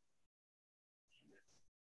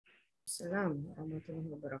 Assalamualaikum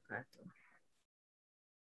warahmatullahi wabarakatuh.